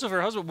husband, Joseph,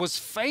 her husband, was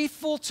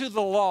faithful to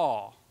the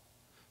law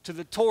to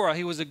the Torah.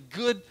 He was a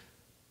good,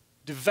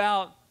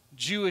 devout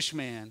Jewish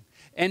man,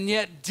 and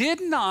yet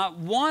did not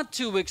want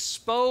to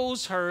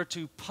expose her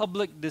to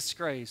public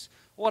disgrace.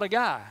 What a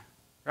guy,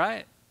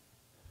 right?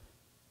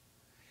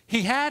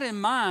 He had in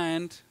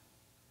mind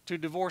to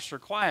divorce her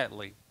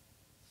quietly.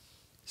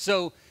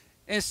 So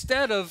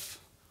instead of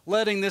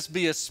letting this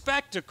be a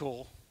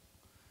spectacle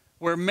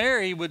where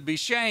Mary would be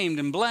shamed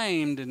and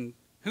blamed and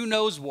who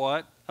knows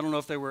what, I don't know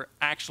if they were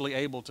actually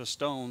able to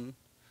stone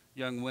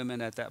young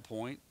women at that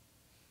point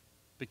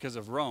because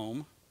of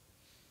Rome.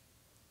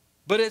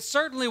 But it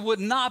certainly would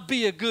not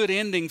be a good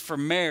ending for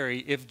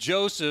Mary if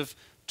Joseph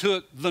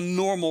took the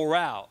normal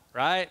route,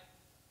 right?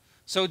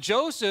 So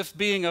Joseph,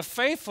 being a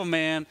faithful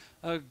man,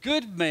 a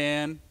good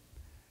man,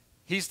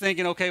 he's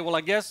thinking, okay, well,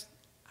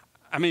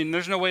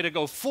 there's no way to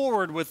go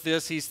forward with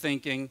this, he's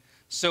thinking,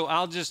 so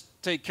I'll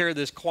just take care of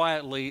this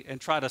quietly and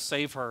try to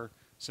save her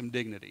some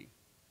dignity.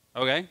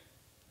 Okay?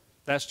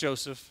 That's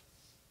Joseph.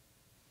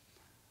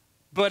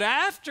 But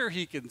after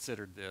he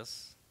considered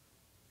this,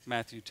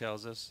 Matthew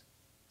tells us,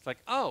 it's like,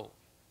 oh,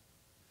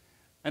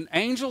 an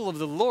angel of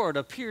the Lord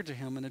appeared to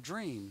him in a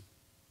dream.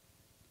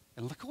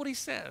 And look what he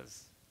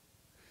says.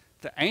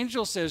 The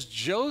angel says,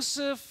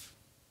 Joseph,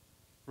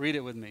 read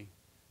it with me,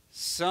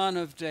 son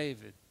of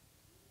David.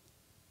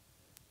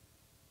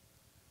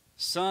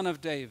 Son of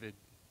David.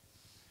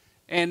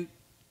 And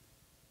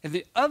in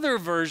the other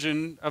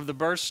version of the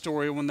birth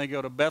story, when they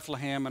go to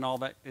Bethlehem and all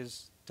that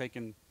is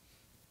taken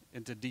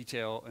into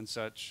detail and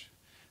such,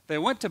 they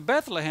went to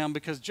Bethlehem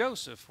because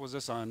Joseph was a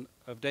son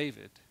of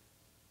David.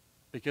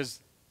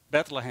 Because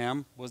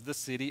Bethlehem was the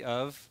city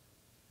of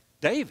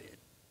David.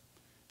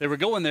 They were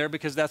going there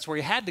because that's where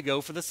he had to go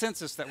for the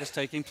census that was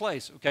taking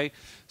place, okay?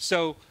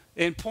 So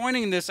in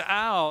pointing this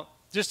out,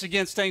 just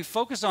again staying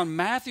focused on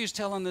Matthew's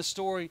telling this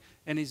story,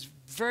 and he's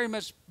very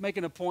much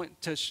making a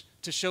point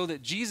to show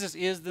that Jesus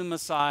is the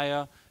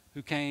Messiah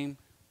who came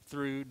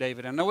through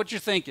David. I know what you're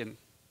thinking,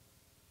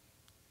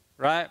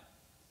 right?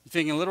 You're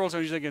thinking literal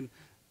terms, you're thinking,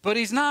 but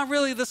he's not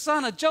really the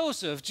son of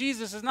Joseph.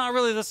 Jesus is not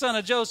really the son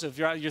of Joseph.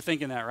 You're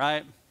thinking that,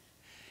 right?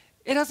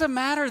 It doesn't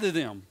matter to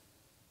them.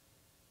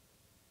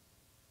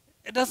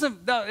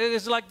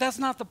 It's like that's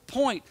not the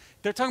point.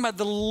 They're talking about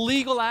the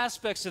legal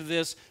aspects of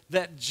this,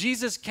 that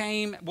Jesus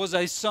was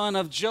a son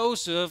of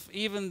Joseph,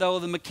 even though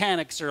the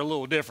mechanics are a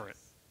little different.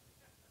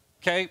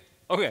 Okay,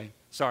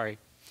 sorry.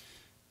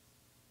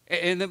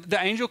 And the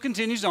angel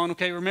continues on,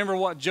 okay, remember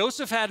what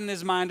Joseph had in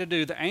his mind to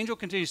do. The angel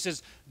continues,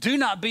 says, do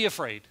not be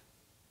afraid.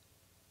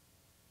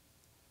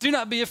 Do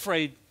not be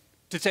afraid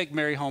to take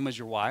Mary home as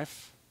your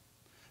wife.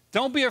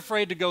 Don't be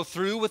afraid to go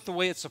through with the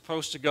way it's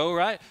supposed to go,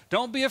 right?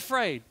 Don't be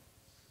afraid.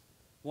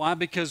 Why?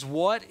 Because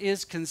what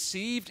is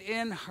conceived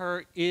in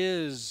her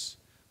is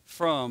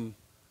from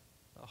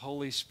the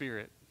Holy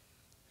Spirit.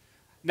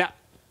 Now,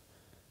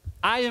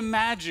 I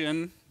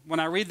imagine,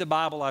 when I read the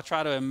Bible, I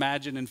try to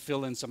imagine and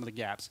fill in some of the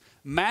gaps.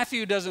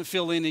 Matthew doesn't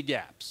fill any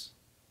gaps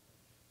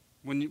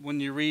when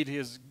you read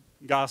his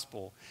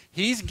gospel.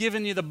 He's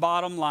given you the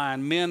bottom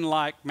line, men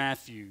like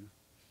Matthew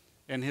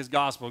and his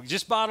gospel.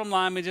 Just bottom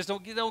line, just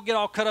don't get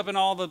all cut up in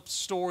all the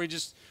story.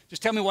 Just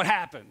tell me what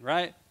happened,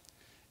 right?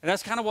 And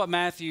that's kind of what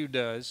Matthew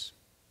does.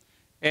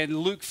 And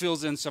Luke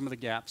fills in some of the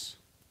gaps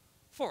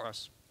for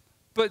us.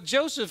 But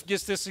Joseph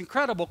gets this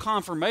incredible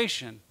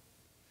confirmation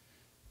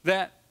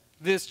that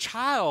this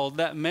child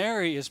that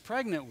Mary is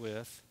pregnant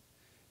with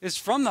is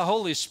from the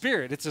Holy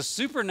Spirit. It's a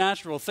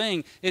supernatural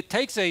thing. It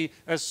takes a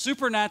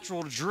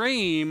supernatural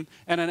dream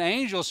and an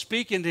angel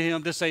speaking to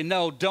him to say,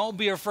 no, don't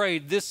be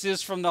afraid. This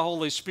is from the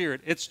Holy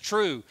Spirit. It's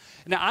true.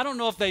 Now, I don't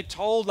know if I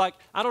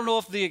don't know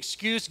if the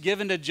excuse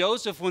given to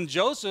Joseph when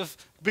Joseph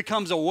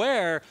becomes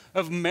aware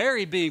of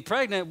Mary being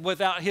pregnant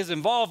without his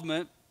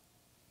involvement,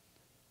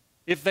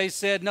 if they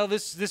said, no,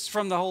 this is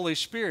from the Holy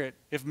Spirit.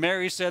 If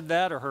Mary said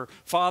that or her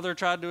father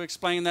tried to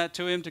explain that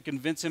to him to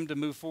convince him to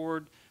move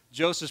forward,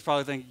 Joseph's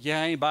probably thinking,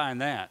 yeah, I ain't buying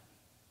that,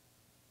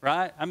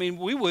 right? I mean,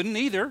 we wouldn't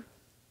either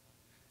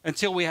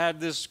until we had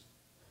this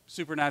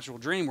supernatural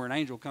dream where an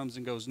angel comes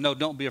and goes, no,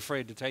 don't be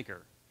afraid to take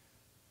her.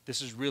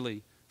 This is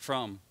really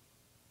from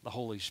the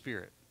Holy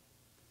Spirit.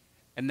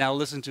 And now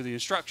listen to the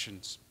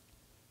instructions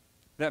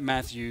that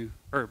Matthew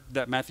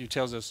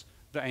tells us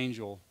the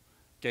angel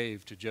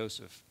gave to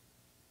Joseph.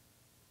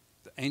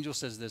 The angel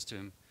says this to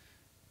him.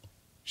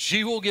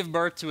 She will give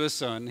birth to a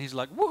son. He's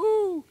like,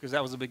 woohoo, because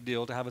that was a big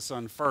deal to have a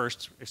son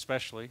first,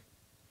 especially.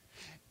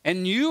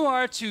 And you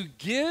are to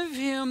give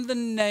him the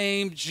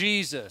name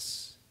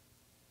Jesus.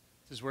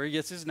 This is where he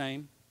gets his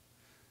name.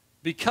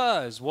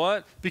 Because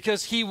what?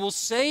 Because he will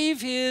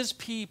save his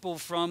people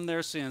from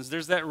their sins.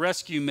 There's that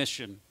rescue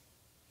mission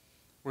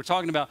we're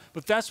talking about.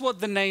 But that's what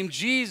the name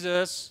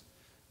Jesus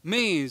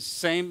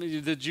means.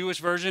 The Jewish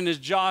version is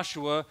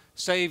Joshua,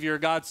 Savior,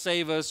 God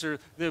save us, or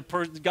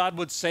God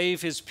would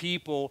save his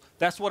people.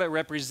 That's what it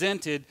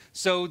represented.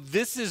 So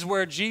this is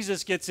where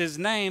Jesus gets his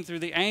name through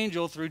the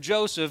angel, through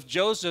Joseph.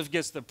 Joseph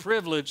gets the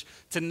privilege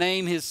to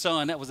name his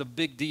son. That was a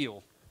big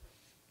deal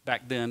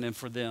back then and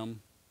for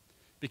them,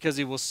 because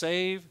he will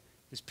save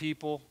his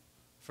people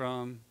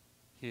from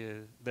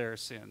their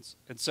sins.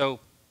 And so,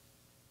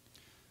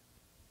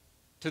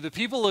 to the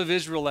people of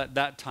Israel at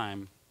that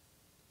time,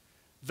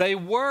 they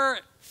were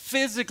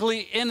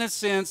physically, in a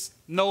sense,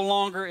 no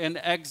longer in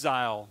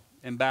exile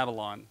in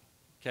Babylon.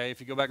 Okay, if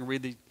you go back and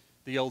read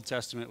the Old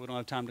Testament, we don't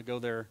have time to go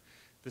there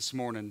this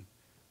morning.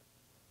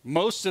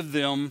 Most of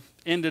them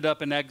ended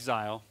up in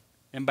exile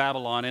in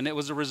Babylon, and it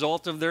was a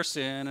result of their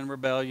sin and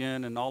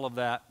rebellion and all of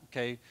that.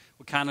 Okay,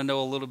 we kind of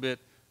know a little bit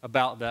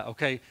about that.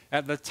 Okay,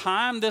 at the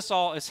time this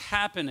all is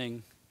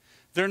happening,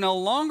 they're no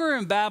longer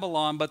in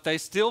Babylon, but they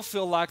still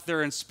feel like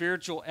they're in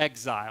spiritual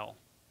exile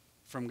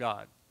from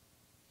God.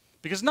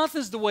 Because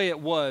nothing's the way it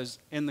was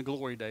in the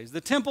glory days.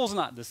 The temple's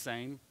not the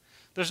same.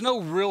 There's no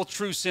real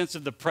true sense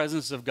of the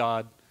presence of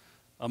God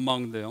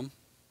among them.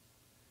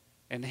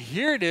 And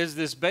here it is,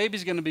 this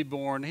baby's going to be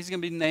born. He's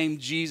going to be named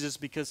Jesus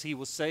because he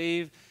will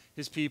save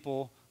his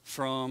people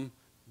from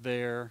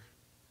their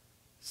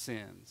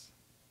sins.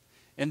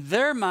 In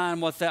their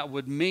mind, what that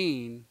would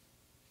mean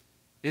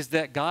is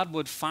that God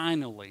would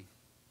finally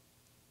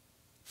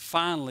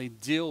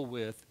deal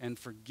with and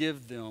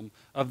forgive them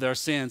of their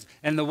sins.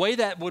 And the way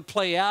that would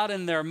play out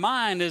in their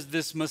mind is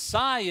this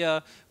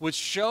Messiah would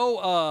show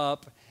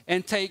up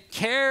and take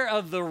care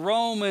of the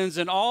Romans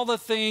and all the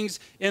things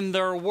in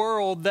their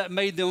world that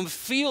made them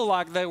feel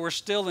like they were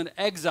still in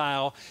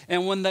exile.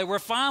 And when they were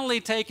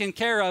finally taken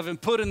care of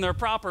and put in their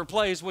proper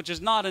place, which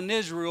is not in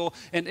Israel,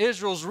 and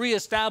Israel's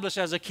reestablished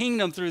as a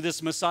kingdom through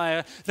this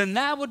Messiah, then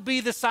that would be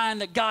the sign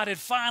that God had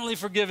finally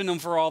forgiven them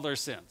for all their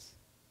sins.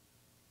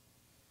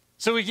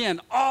 So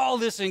again, all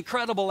this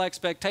incredible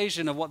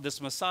expectation of what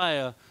this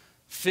Messiah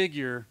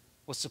figure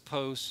was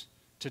supposed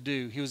to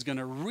do. He was going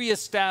to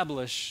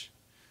reestablish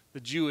the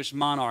Jewish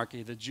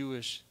monarchy, the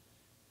Jewish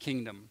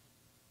kingdom.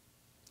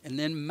 And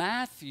then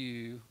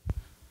Matthew,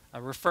 I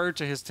referred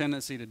to his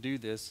tendency to do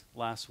this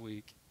last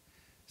week,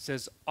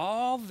 says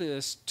all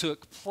this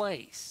took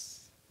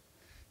place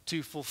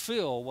to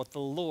fulfill what the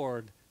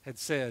Lord had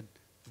said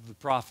to the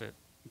prophet.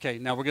 Okay,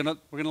 now we're gonna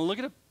look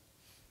at it.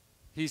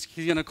 He's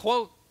going to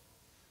quote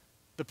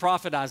the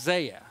prophet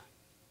Isaiah.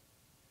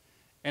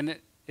 And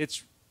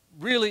it's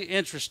really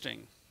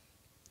interesting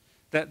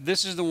that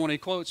this is the one he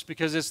quotes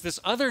because it's this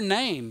other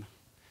name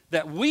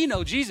that we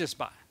know Jesus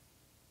by.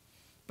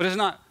 But it's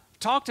not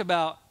talked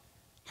about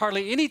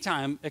hardly any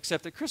time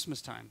except at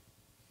Christmas time.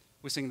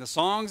 We sing the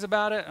songs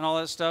about it and all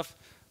that stuff,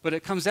 but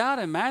it comes out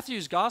in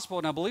Matthew's gospel,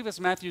 and I believe it's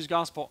Matthew's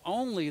gospel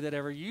only that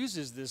ever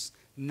uses this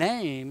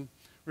name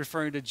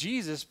referring to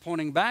Jesus,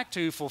 pointing back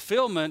to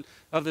fulfillment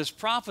of this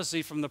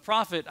prophecy from the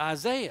prophet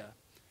Isaiah.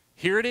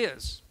 Here it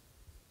is.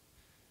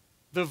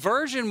 The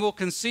virgin will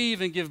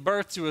conceive and give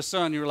birth to a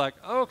son. You're like,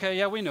 oh, okay,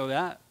 yeah, we know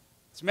that.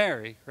 It's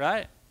Mary,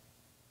 right?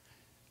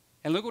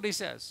 And look what he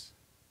says.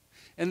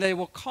 And they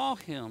will call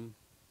him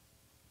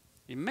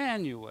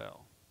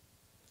Emmanuel,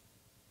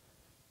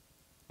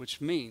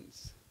 which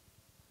means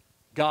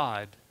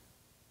God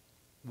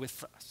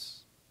with us.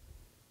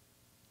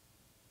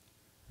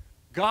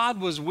 God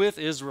was with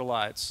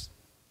Israelites,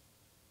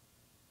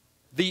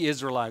 the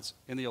Israelites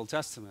in the Old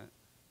Testament,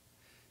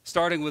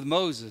 starting with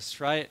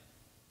Moses, right?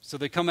 So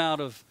they come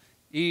out of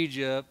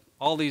Egypt,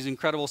 all these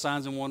incredible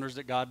signs and wonders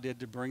that God did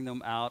to bring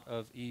them out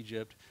of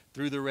Egypt,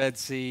 through the Red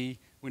Sea.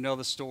 We know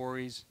the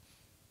stories.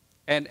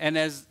 And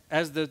as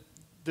the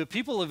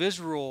people of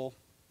Israel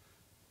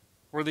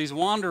were these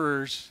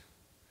wanderers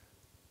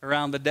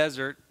around the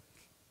desert,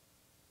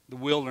 the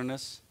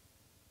wilderness,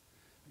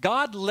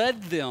 God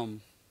led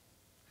them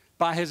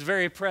by his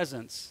very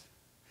presence.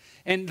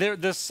 And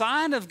the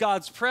sign of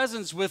God's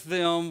presence with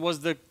them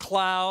was the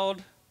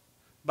cloud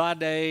by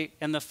day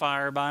and the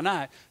fire by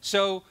night.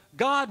 So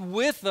God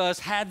with us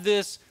had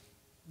this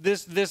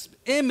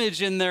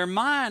image in their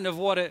mind of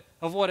what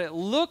it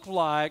looked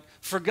like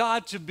for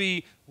God to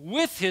be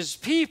with his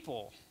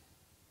people.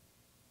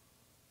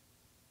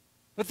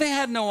 But they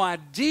had no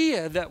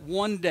idea that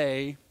one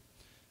day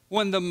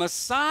when the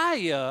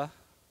Messiah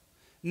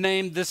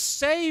named the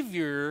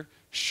Savior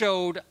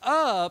showed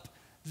up,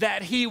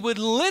 that he would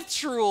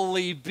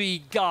literally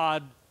be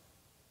God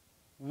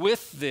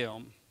with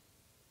them,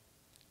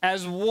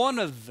 as one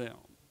of them.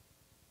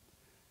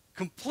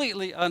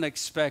 Completely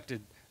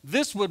unexpected.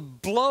 This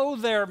would blow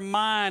their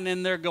mind,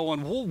 and they're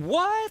going, well,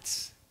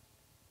 what?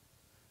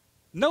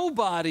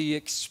 Nobody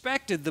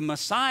expected the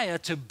Messiah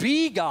to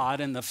be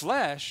God in the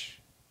flesh.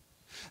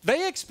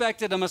 They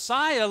expected a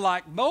Messiah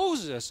like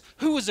Moses,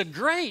 who was a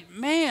great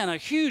man, a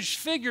huge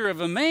figure of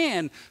a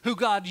man who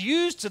God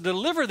used to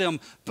deliver them.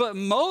 But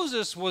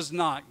Moses was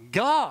not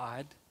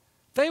God.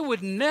 They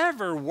would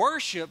never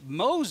worship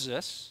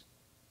Moses,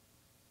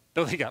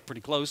 though they got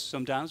pretty close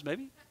sometimes,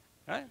 maybe,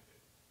 right?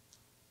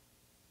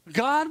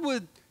 God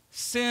would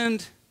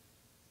send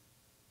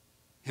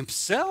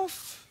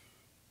himself.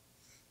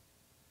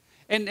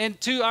 And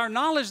to our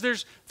knowledge,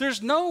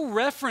 there's no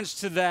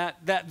reference to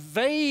that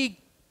vague,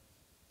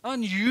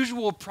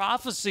 unusual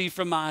prophecy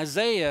from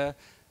Isaiah.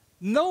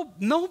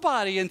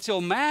 Nobody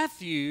until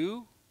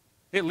Matthew,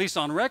 at least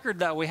on record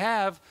that we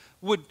have,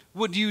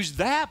 would use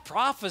that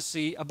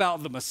prophecy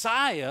about the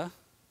Messiah.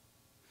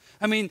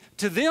 I mean,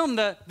 to them,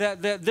 that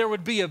there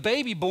would be a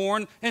baby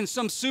born and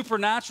some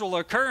supernatural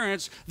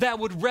occurrence that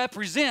would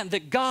represent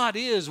that God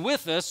is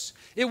with us.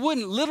 It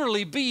wouldn't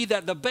literally be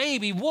that the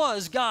baby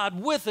was God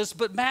with us,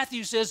 but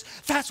Matthew says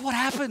that's what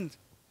happened.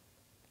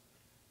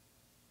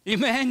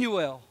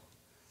 Emmanuel,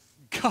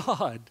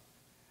 God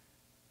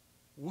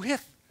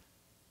with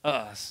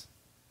us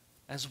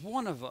as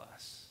one of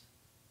us.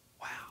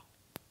 Wow.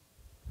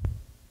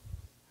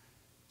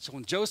 So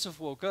when Joseph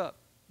woke up,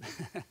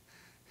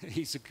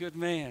 he's a good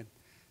man.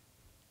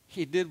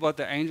 He did what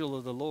the angel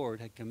of the Lord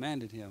had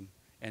commanded him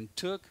and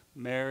took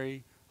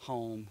Mary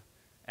home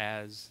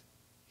as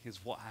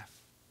his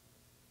wife.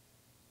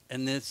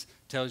 And this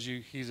tells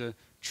you he's a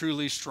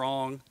truly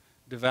strong,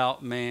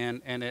 devout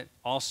man, and it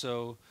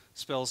also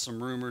spells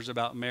some rumors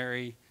about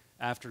Mary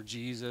after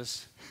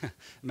Jesus.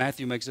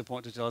 Matthew makes a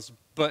point to tell us,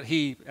 but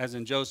he, as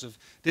in Joseph,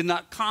 did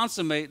not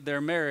consummate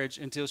their marriage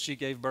until she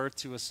gave birth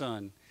to a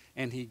son,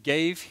 and he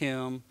gave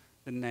him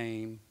the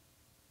name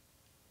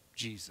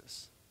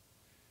Jesus.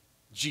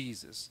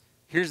 Jesus.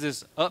 Here's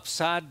this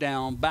upside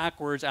down,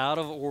 backwards, out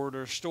of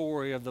order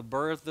story of the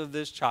birth of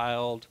this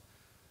child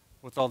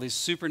with all these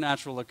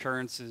supernatural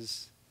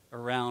occurrences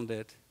around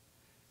it,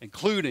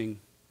 including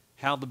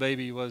how the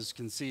baby was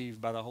conceived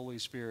by the Holy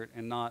Spirit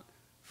and not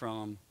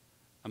from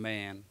a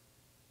man.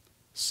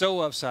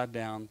 So upside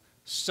down,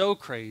 so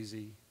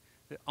crazy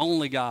that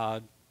only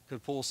God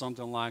could pull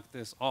something like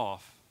this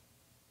off.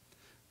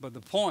 But the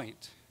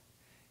point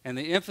and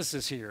the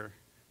emphasis here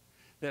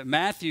that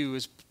Matthew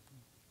is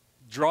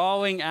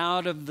drawing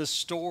out of the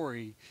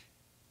story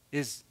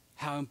is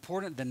how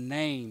important the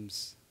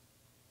names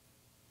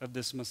of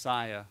this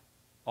Messiah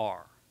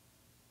are.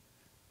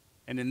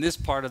 And in this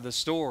part of the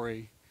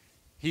story,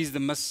 he's the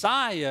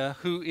Messiah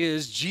who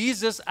is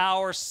Jesus,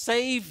 our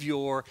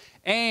Savior,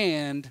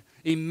 and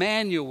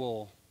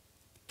Emmanuel,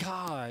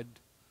 God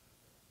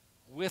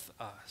with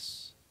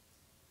us.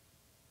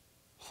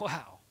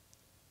 Wow.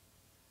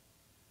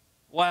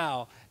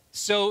 Wow.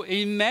 So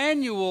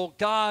Emmanuel,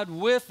 God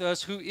with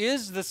us, who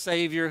is the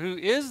Savior, who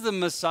is the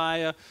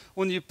Messiah,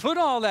 when you put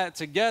all that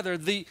together,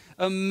 the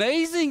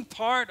amazing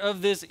part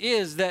of this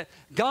is that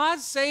God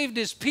saved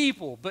his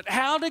people. But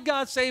how did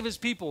God save his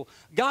people?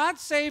 God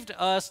saved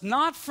us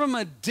not from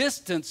a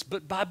distance,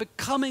 but by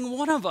becoming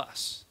one of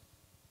us.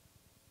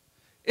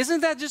 Isn't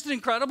that just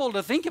incredible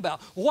to think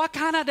about? What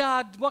kind of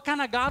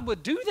God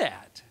would do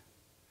that?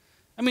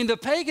 I mean, the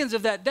pagans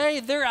of that day,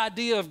 their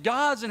idea of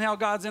gods and how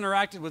gods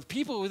interacted with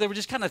people, they were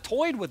just kind of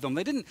toyed with them.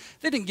 They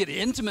didn't get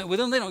intimate with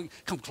them. They don't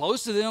come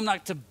close to them,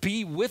 not to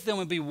be with them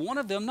and be one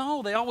of them.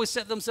 No, they always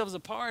set themselves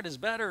apart as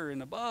better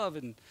and above.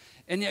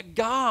 And yet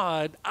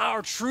God,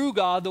 our true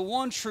God, the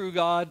one true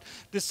God,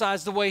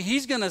 decides the way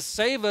he's going to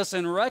save us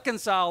and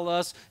reconcile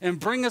us and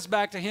bring us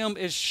back to him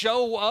is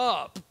show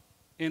up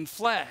in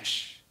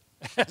flesh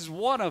as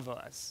one of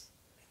us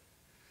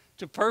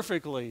to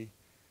perfectly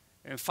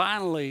and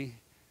finally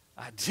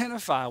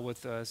identify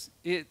with us.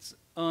 It's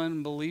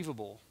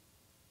unbelievable.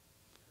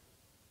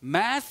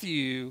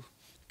 Matthew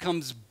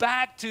comes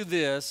back to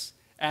this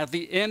at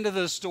the end of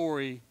the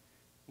story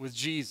with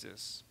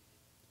Jesus.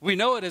 We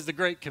know it as the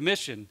Great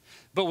Commission,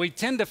 but we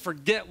tend to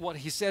forget what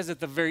he says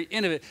at the very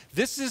end of it.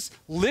 This is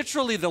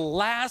literally the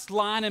last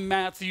line in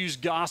Matthew's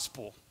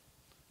gospel.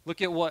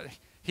 Look at what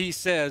he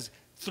says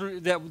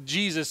that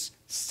Jesus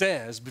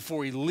says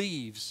before he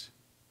leaves.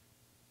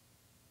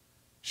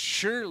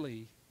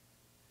 Surely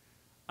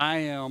I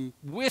am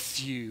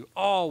with you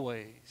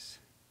always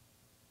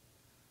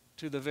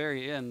to the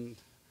very end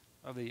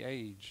of the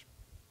age.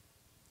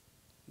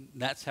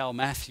 That's how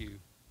Matthew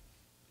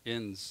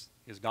ends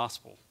his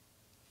gospel,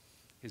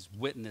 his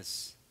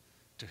witness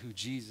to who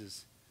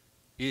Jesus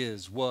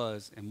is,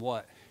 was, and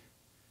what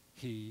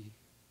he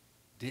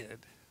did.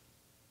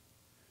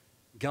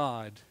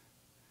 God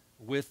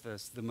with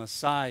us, the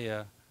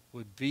Messiah,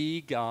 would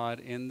be God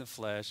in the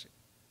flesh,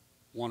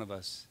 one of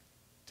us,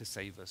 to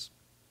save us.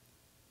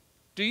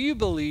 Do you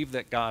believe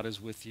that God is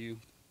with you?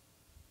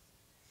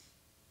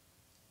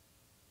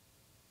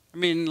 I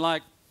mean,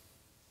 like,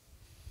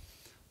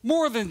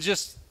 more than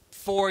just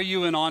for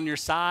you and on your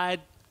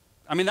side.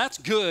 I mean, that's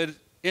good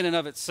in and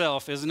of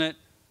itself, isn't it?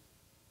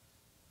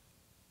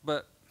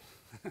 But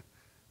do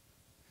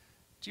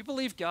you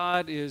believe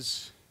God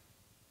is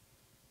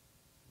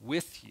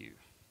with you?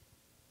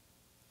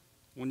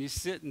 When you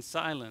sit in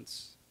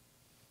silence,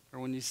 or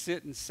when you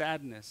sit in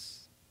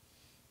sadness,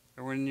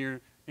 or when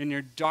you're in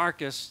your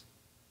darkest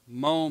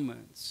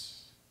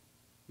moments,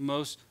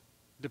 most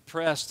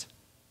depressed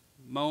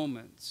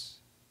moments,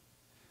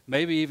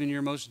 maybe even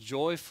your most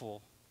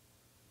joyful,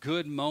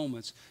 good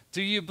moments.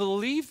 Do you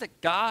believe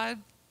that God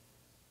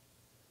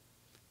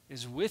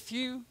is with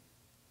you?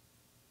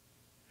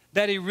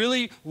 That he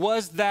really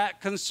was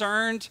that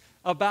concerned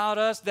about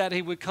us, that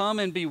he would come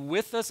and be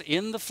with us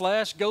in the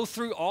flesh, go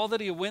through all that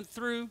he went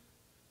through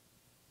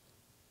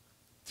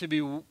to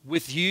be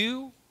with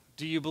you?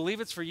 Do you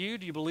believe it's for you?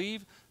 Do you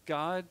believe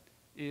God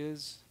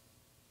is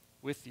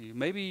with you?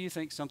 Maybe you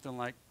think something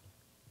like,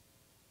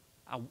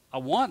 I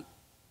want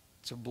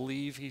to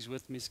believe he's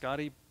with me,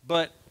 Scotty,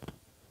 but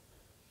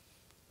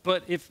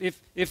But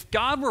if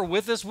God were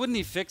with us, wouldn't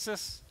he fix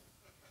us?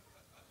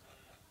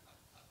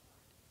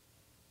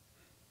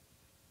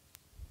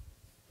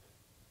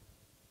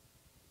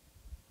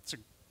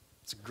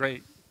 It's a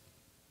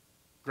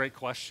great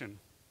question.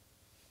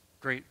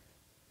 Great.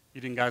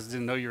 You guys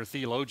didn't know you were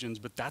theologians,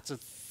 but that's a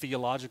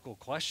theological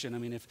question. I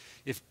mean,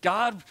 if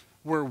God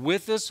were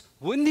with us,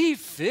 wouldn't he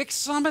fix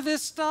some of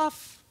this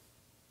stuff?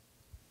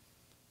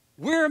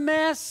 We're a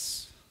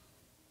mess.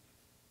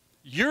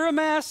 You're a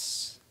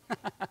mess.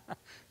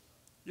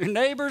 Your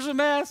neighbor's a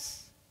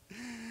mess.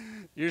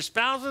 Your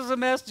spouse is a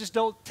mess. Just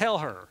don't tell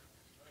her.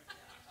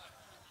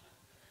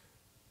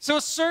 So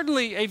it's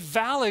certainly a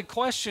valid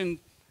question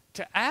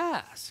to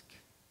ask.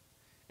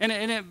 And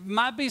it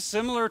might be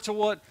similar to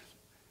what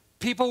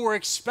people were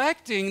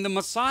expecting the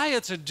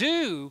Messiah to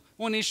do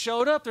when he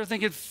showed up. They're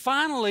thinking,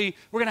 finally,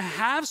 we're going to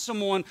have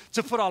someone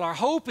to put all our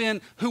hope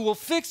in who will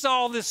fix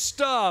all this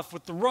stuff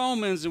with the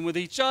Romans and with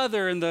each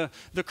other and the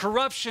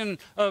corruption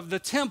of the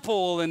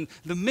temple and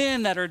the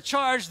men that are in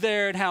charge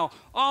there and how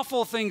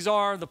awful things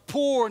are, the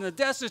poor and the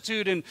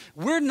destitute. And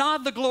we're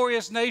not the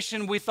glorious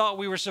nation we thought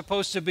we were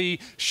supposed to be.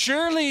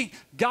 Surely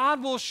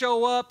God will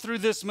show up through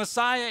this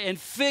Messiah and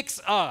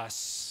fix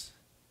us.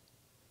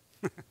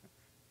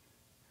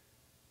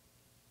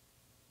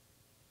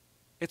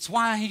 It's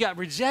why he got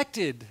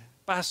rejected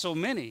by so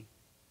many.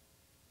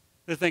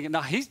 They're thinking,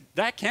 no,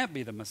 that can't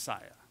be the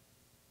Messiah.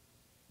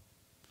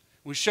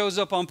 When he shows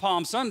up on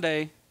Palm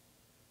Sunday,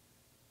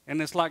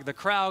 and it's like the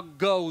crowd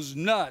goes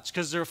nuts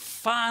because they're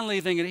finally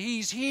thinking,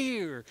 he's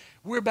here.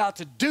 We're about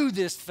to do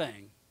this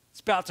thing. It's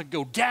about to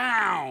go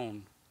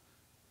down.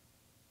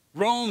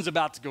 Rome's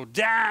about to go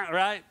down,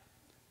 right?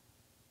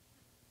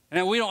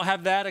 And we don't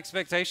have that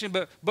expectation,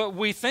 but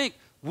we think,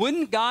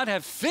 wouldn't God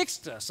have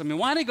fixed us? I mean,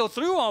 why did he go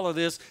through all of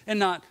this and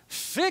not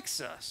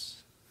fix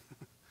us?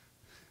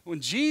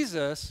 When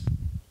Jesus,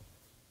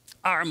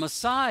 our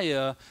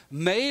Messiah,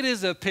 made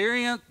his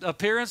appearance,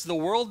 the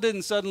world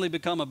didn't suddenly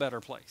become a better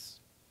place.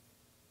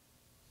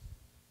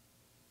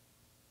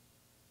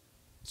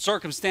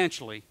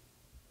 Circumstantially,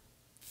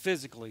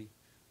 physically,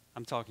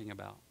 I'm talking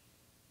about.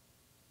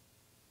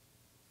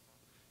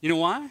 You know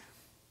why?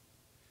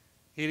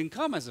 He didn't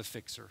come as a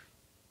fixer.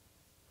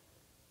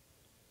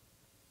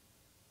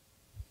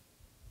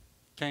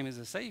 Came as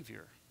a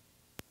savior.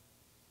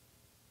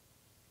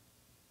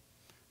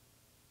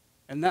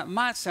 And that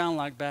might sound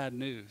like bad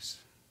news.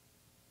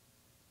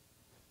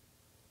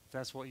 If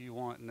that's what you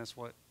want and that's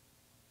what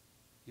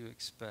you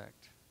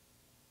expect.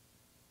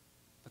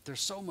 But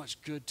there's so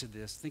much good to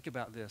this. Think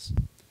about this.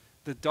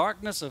 The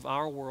darkness of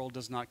our world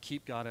does not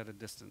keep God at a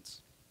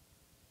distance.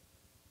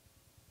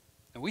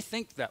 And we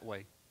think that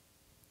way.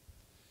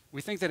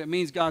 We think that it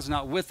means God's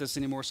not with us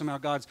anymore. Somehow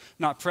God's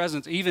not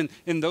present. Even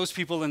in those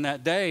people in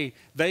that day,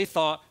 they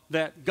thought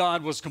that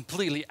God was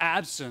completely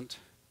absent.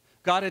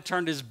 God had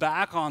turned his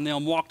back on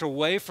them, walked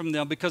away from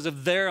them because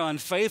of their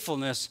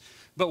unfaithfulness.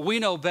 But we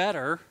know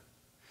better.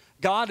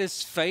 God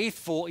is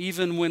faithful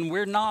even when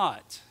we're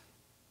not.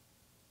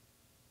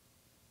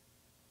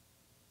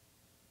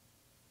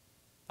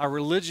 Our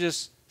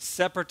religious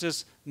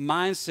separatist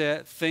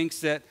mindset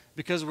thinks that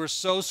because we're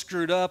so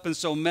screwed up and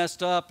so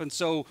messed up and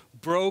so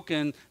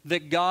broken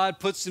that God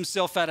puts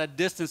himself at a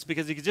distance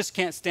because he just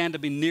can't stand to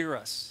be near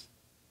us.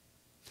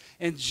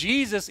 And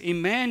Jesus,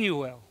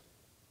 Emmanuel,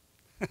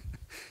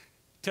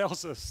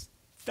 tells us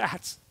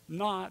that's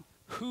not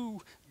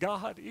who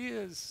God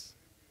is.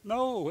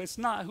 No, it's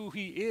not who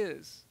he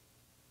is.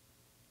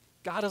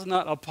 God is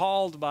not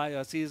appalled by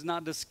us. He is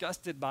not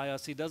disgusted by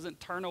us. He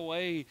doesn't turn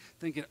away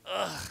thinking,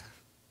 ugh,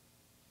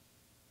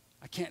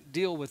 I can't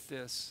deal with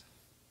this.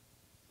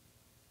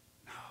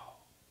 No.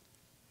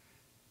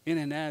 In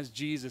and as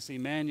Jesus,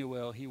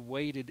 Emmanuel, he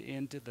waded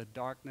into the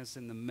darkness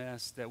and the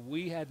mess that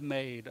we had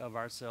made of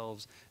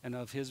ourselves and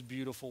of his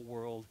beautiful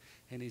world.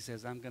 And he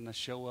says, I'm going to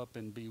show up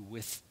and be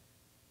with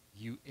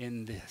you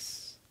in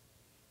this.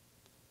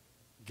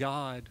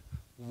 God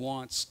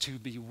wants to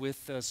be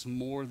with us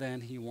more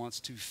than he wants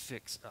to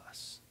fix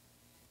us.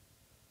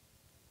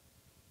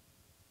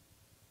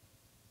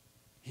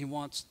 He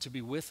wants to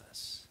be with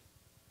us.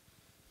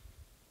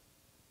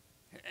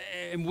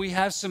 And we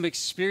have some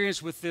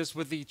experience with this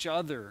with each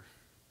other.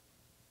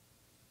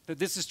 That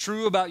this is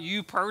true about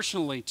you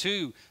personally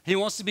too. He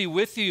wants to be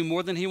with you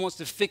more than he wants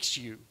to fix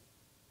you.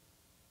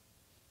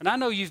 And I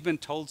know you've been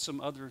told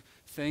some other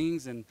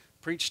things and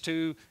preached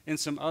to in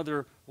some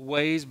other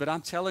ways, but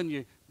I'm telling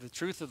you the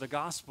truth of the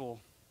gospel,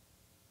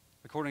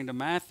 according to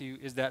Matthew,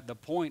 is that the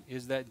point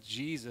is that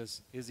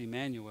Jesus is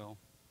Emmanuel,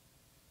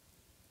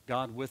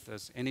 God with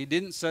us. And he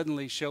didn't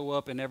suddenly show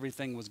up and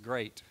everything was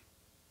great.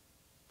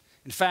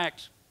 In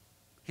fact,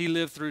 he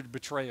lived through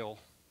betrayal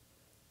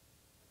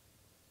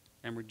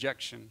and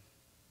rejection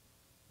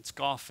and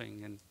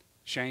scoffing and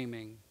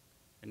shaming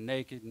and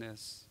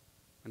nakedness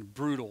and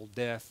brutal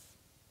death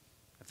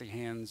at the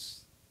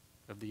hands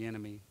of the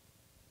enemy.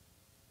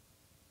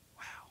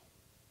 Wow.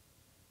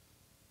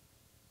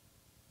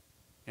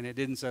 And it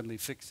didn't suddenly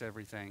fix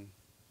everything,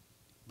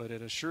 but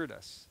it assured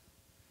us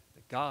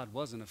that God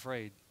wasn't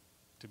afraid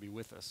to be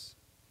with us.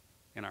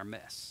 in our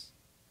mess.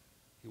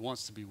 He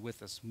wants to be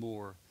with us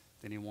more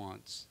than he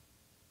wants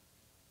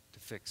to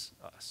fix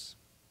us.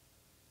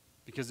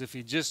 Because if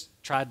he just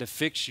tried to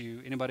fix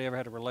you, anybody ever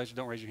had a relationship?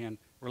 Don't raise your hand.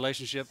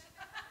 Relationship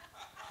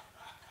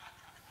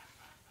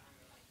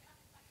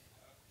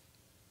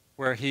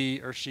where he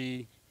or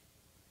she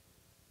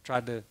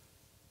tried to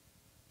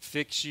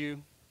fix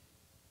you?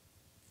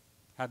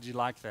 How did you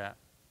like that?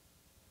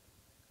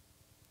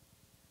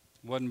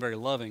 Wasn't very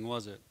loving,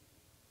 was it?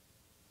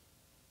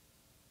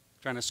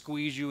 Trying to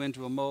squeeze you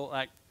into a mold.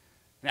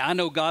 Now, I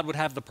know God would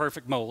have the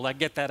perfect mold. I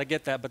get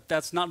that, but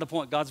that's not the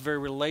point. God's very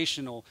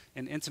relational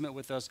and intimate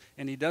with us,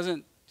 and he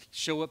doesn't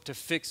show up to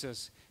fix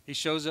us. He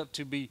shows up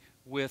to be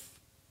with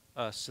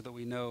us so that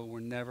we know we're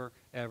never,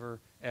 ever,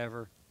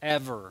 ever,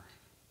 ever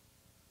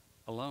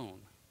alone.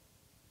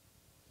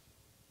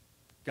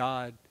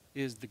 God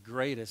is the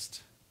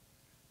greatest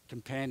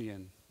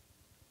companion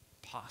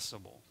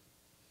possible.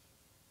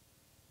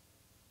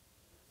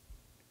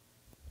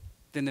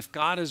 Then if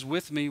God is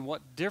with me,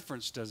 what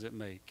difference does it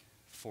make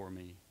for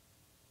me?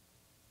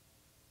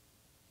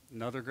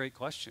 Another great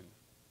question.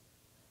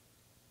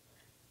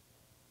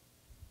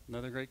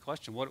 Another great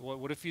question.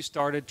 What if you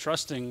started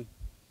trusting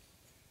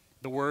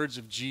the words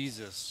of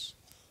Jesus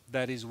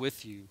that he's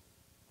with you?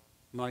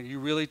 Like you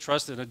really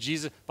trusted that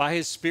Jesus, by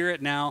his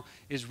Spirit now,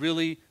 is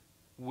really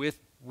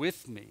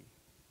with me.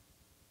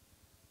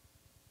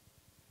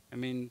 I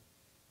mean,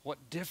 what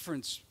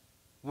difference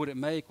would it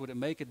make? Would it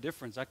make a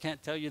difference? I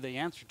can't tell you the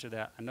answer to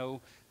that. I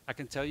know I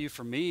can tell you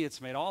for me,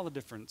 it's made all the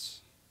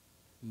difference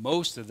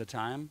most of the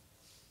time.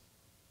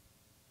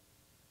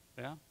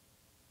 Yeah?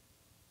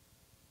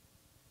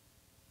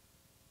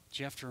 But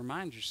you have to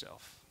remind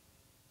yourself,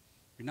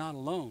 you're not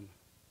alone.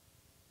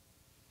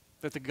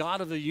 That the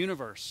God of the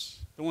universe,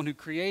 the one who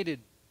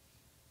created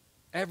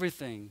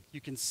everything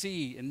you can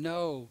see and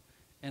know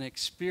and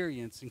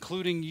experience,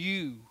 including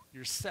you,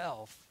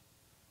 yourself,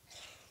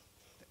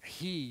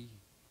 he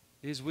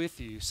is with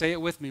you. Say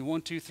it with me.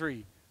 1, 2,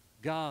 3.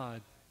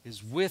 God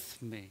is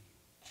with me.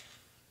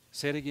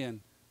 Say it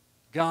again.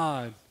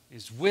 God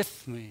is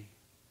with me.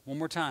 One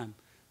more time.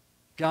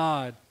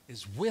 God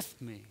is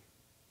with me.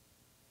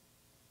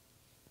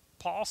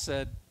 Paul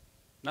said,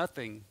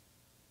 nothing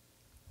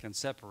can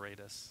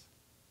separate us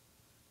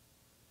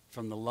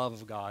from the love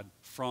of God,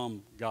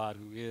 from God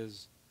who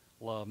is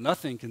love.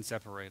 Nothing can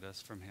separate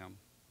us from him.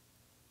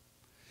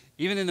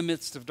 Even in the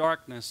midst of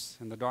darkness,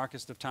 in the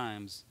darkest of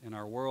times, in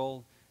our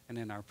world and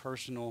in our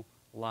personal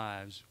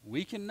lives,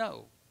 we can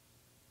know,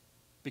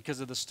 because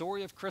of the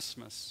story of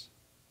Christmas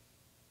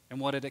and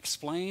what it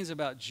explains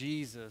about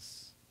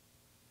Jesus,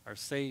 our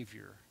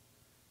Savior,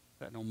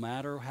 that no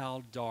matter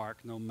how dark,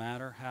 no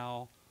matter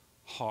how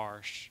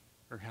harsh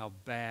or how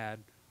bad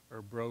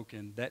or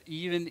broken, that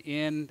even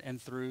in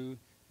and through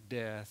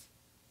death,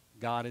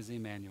 God is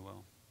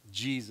Emmanuel.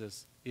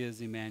 Jesus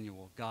is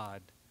Emmanuel,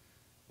 God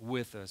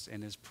with us.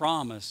 And his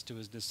promise to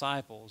his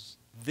disciples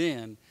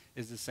then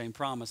is the same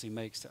promise he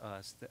makes to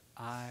us, that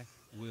I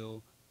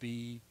will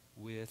be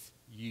with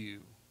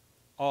you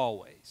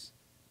always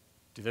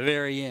to the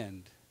very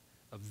end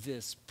of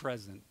this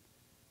present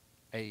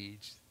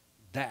age.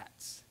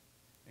 That's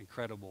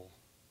incredible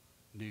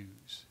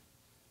news.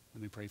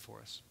 Let me pray for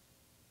us.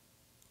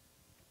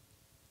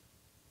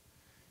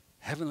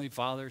 Heavenly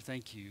Father,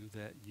 thank you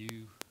that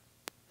you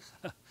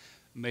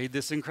made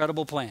this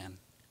incredible plan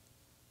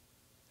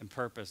and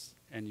purpose,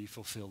 and you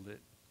fulfilled it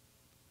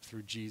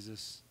through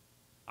Jesus,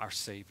 our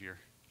Savior.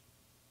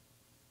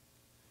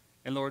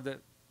 And Lord, that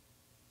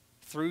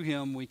through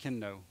him we can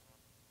know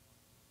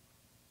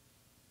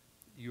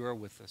you are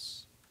with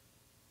us.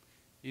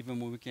 Even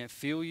when we can't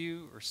feel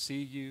you or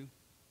see you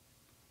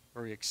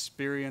or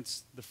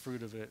experience the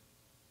fruit of it,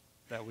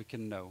 that we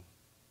can know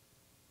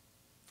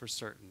for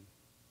certain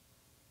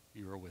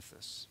you are with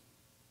us.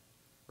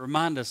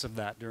 Remind us of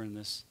that during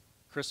this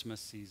Christmas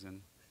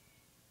season,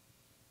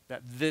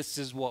 that this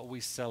is what we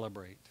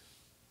celebrate,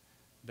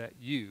 that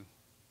you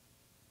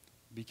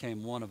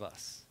became one of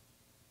us,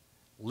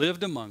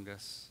 lived among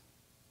us,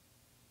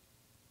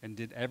 and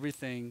did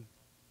everything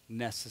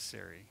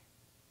necessary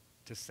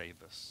to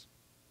save us.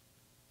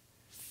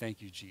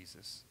 Thank you,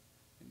 Jesus.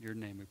 In your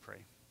name we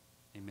pray.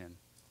 Amen.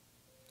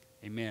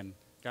 Amen.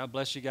 God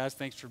bless you guys.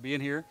 Thanks for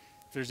being here.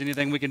 If there's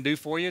anything we can do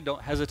for you,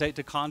 don't hesitate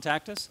to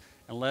contact us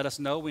and let us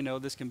know. We know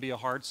this can be a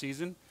hard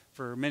season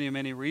for many,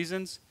 many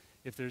reasons.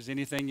 If there's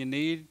anything you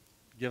need,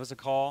 give us a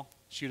call,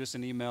 shoot us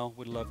an email.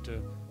 We'd love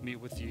to meet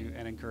with you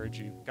and encourage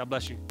you. God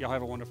bless you. Y'all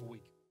have a wonderful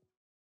week.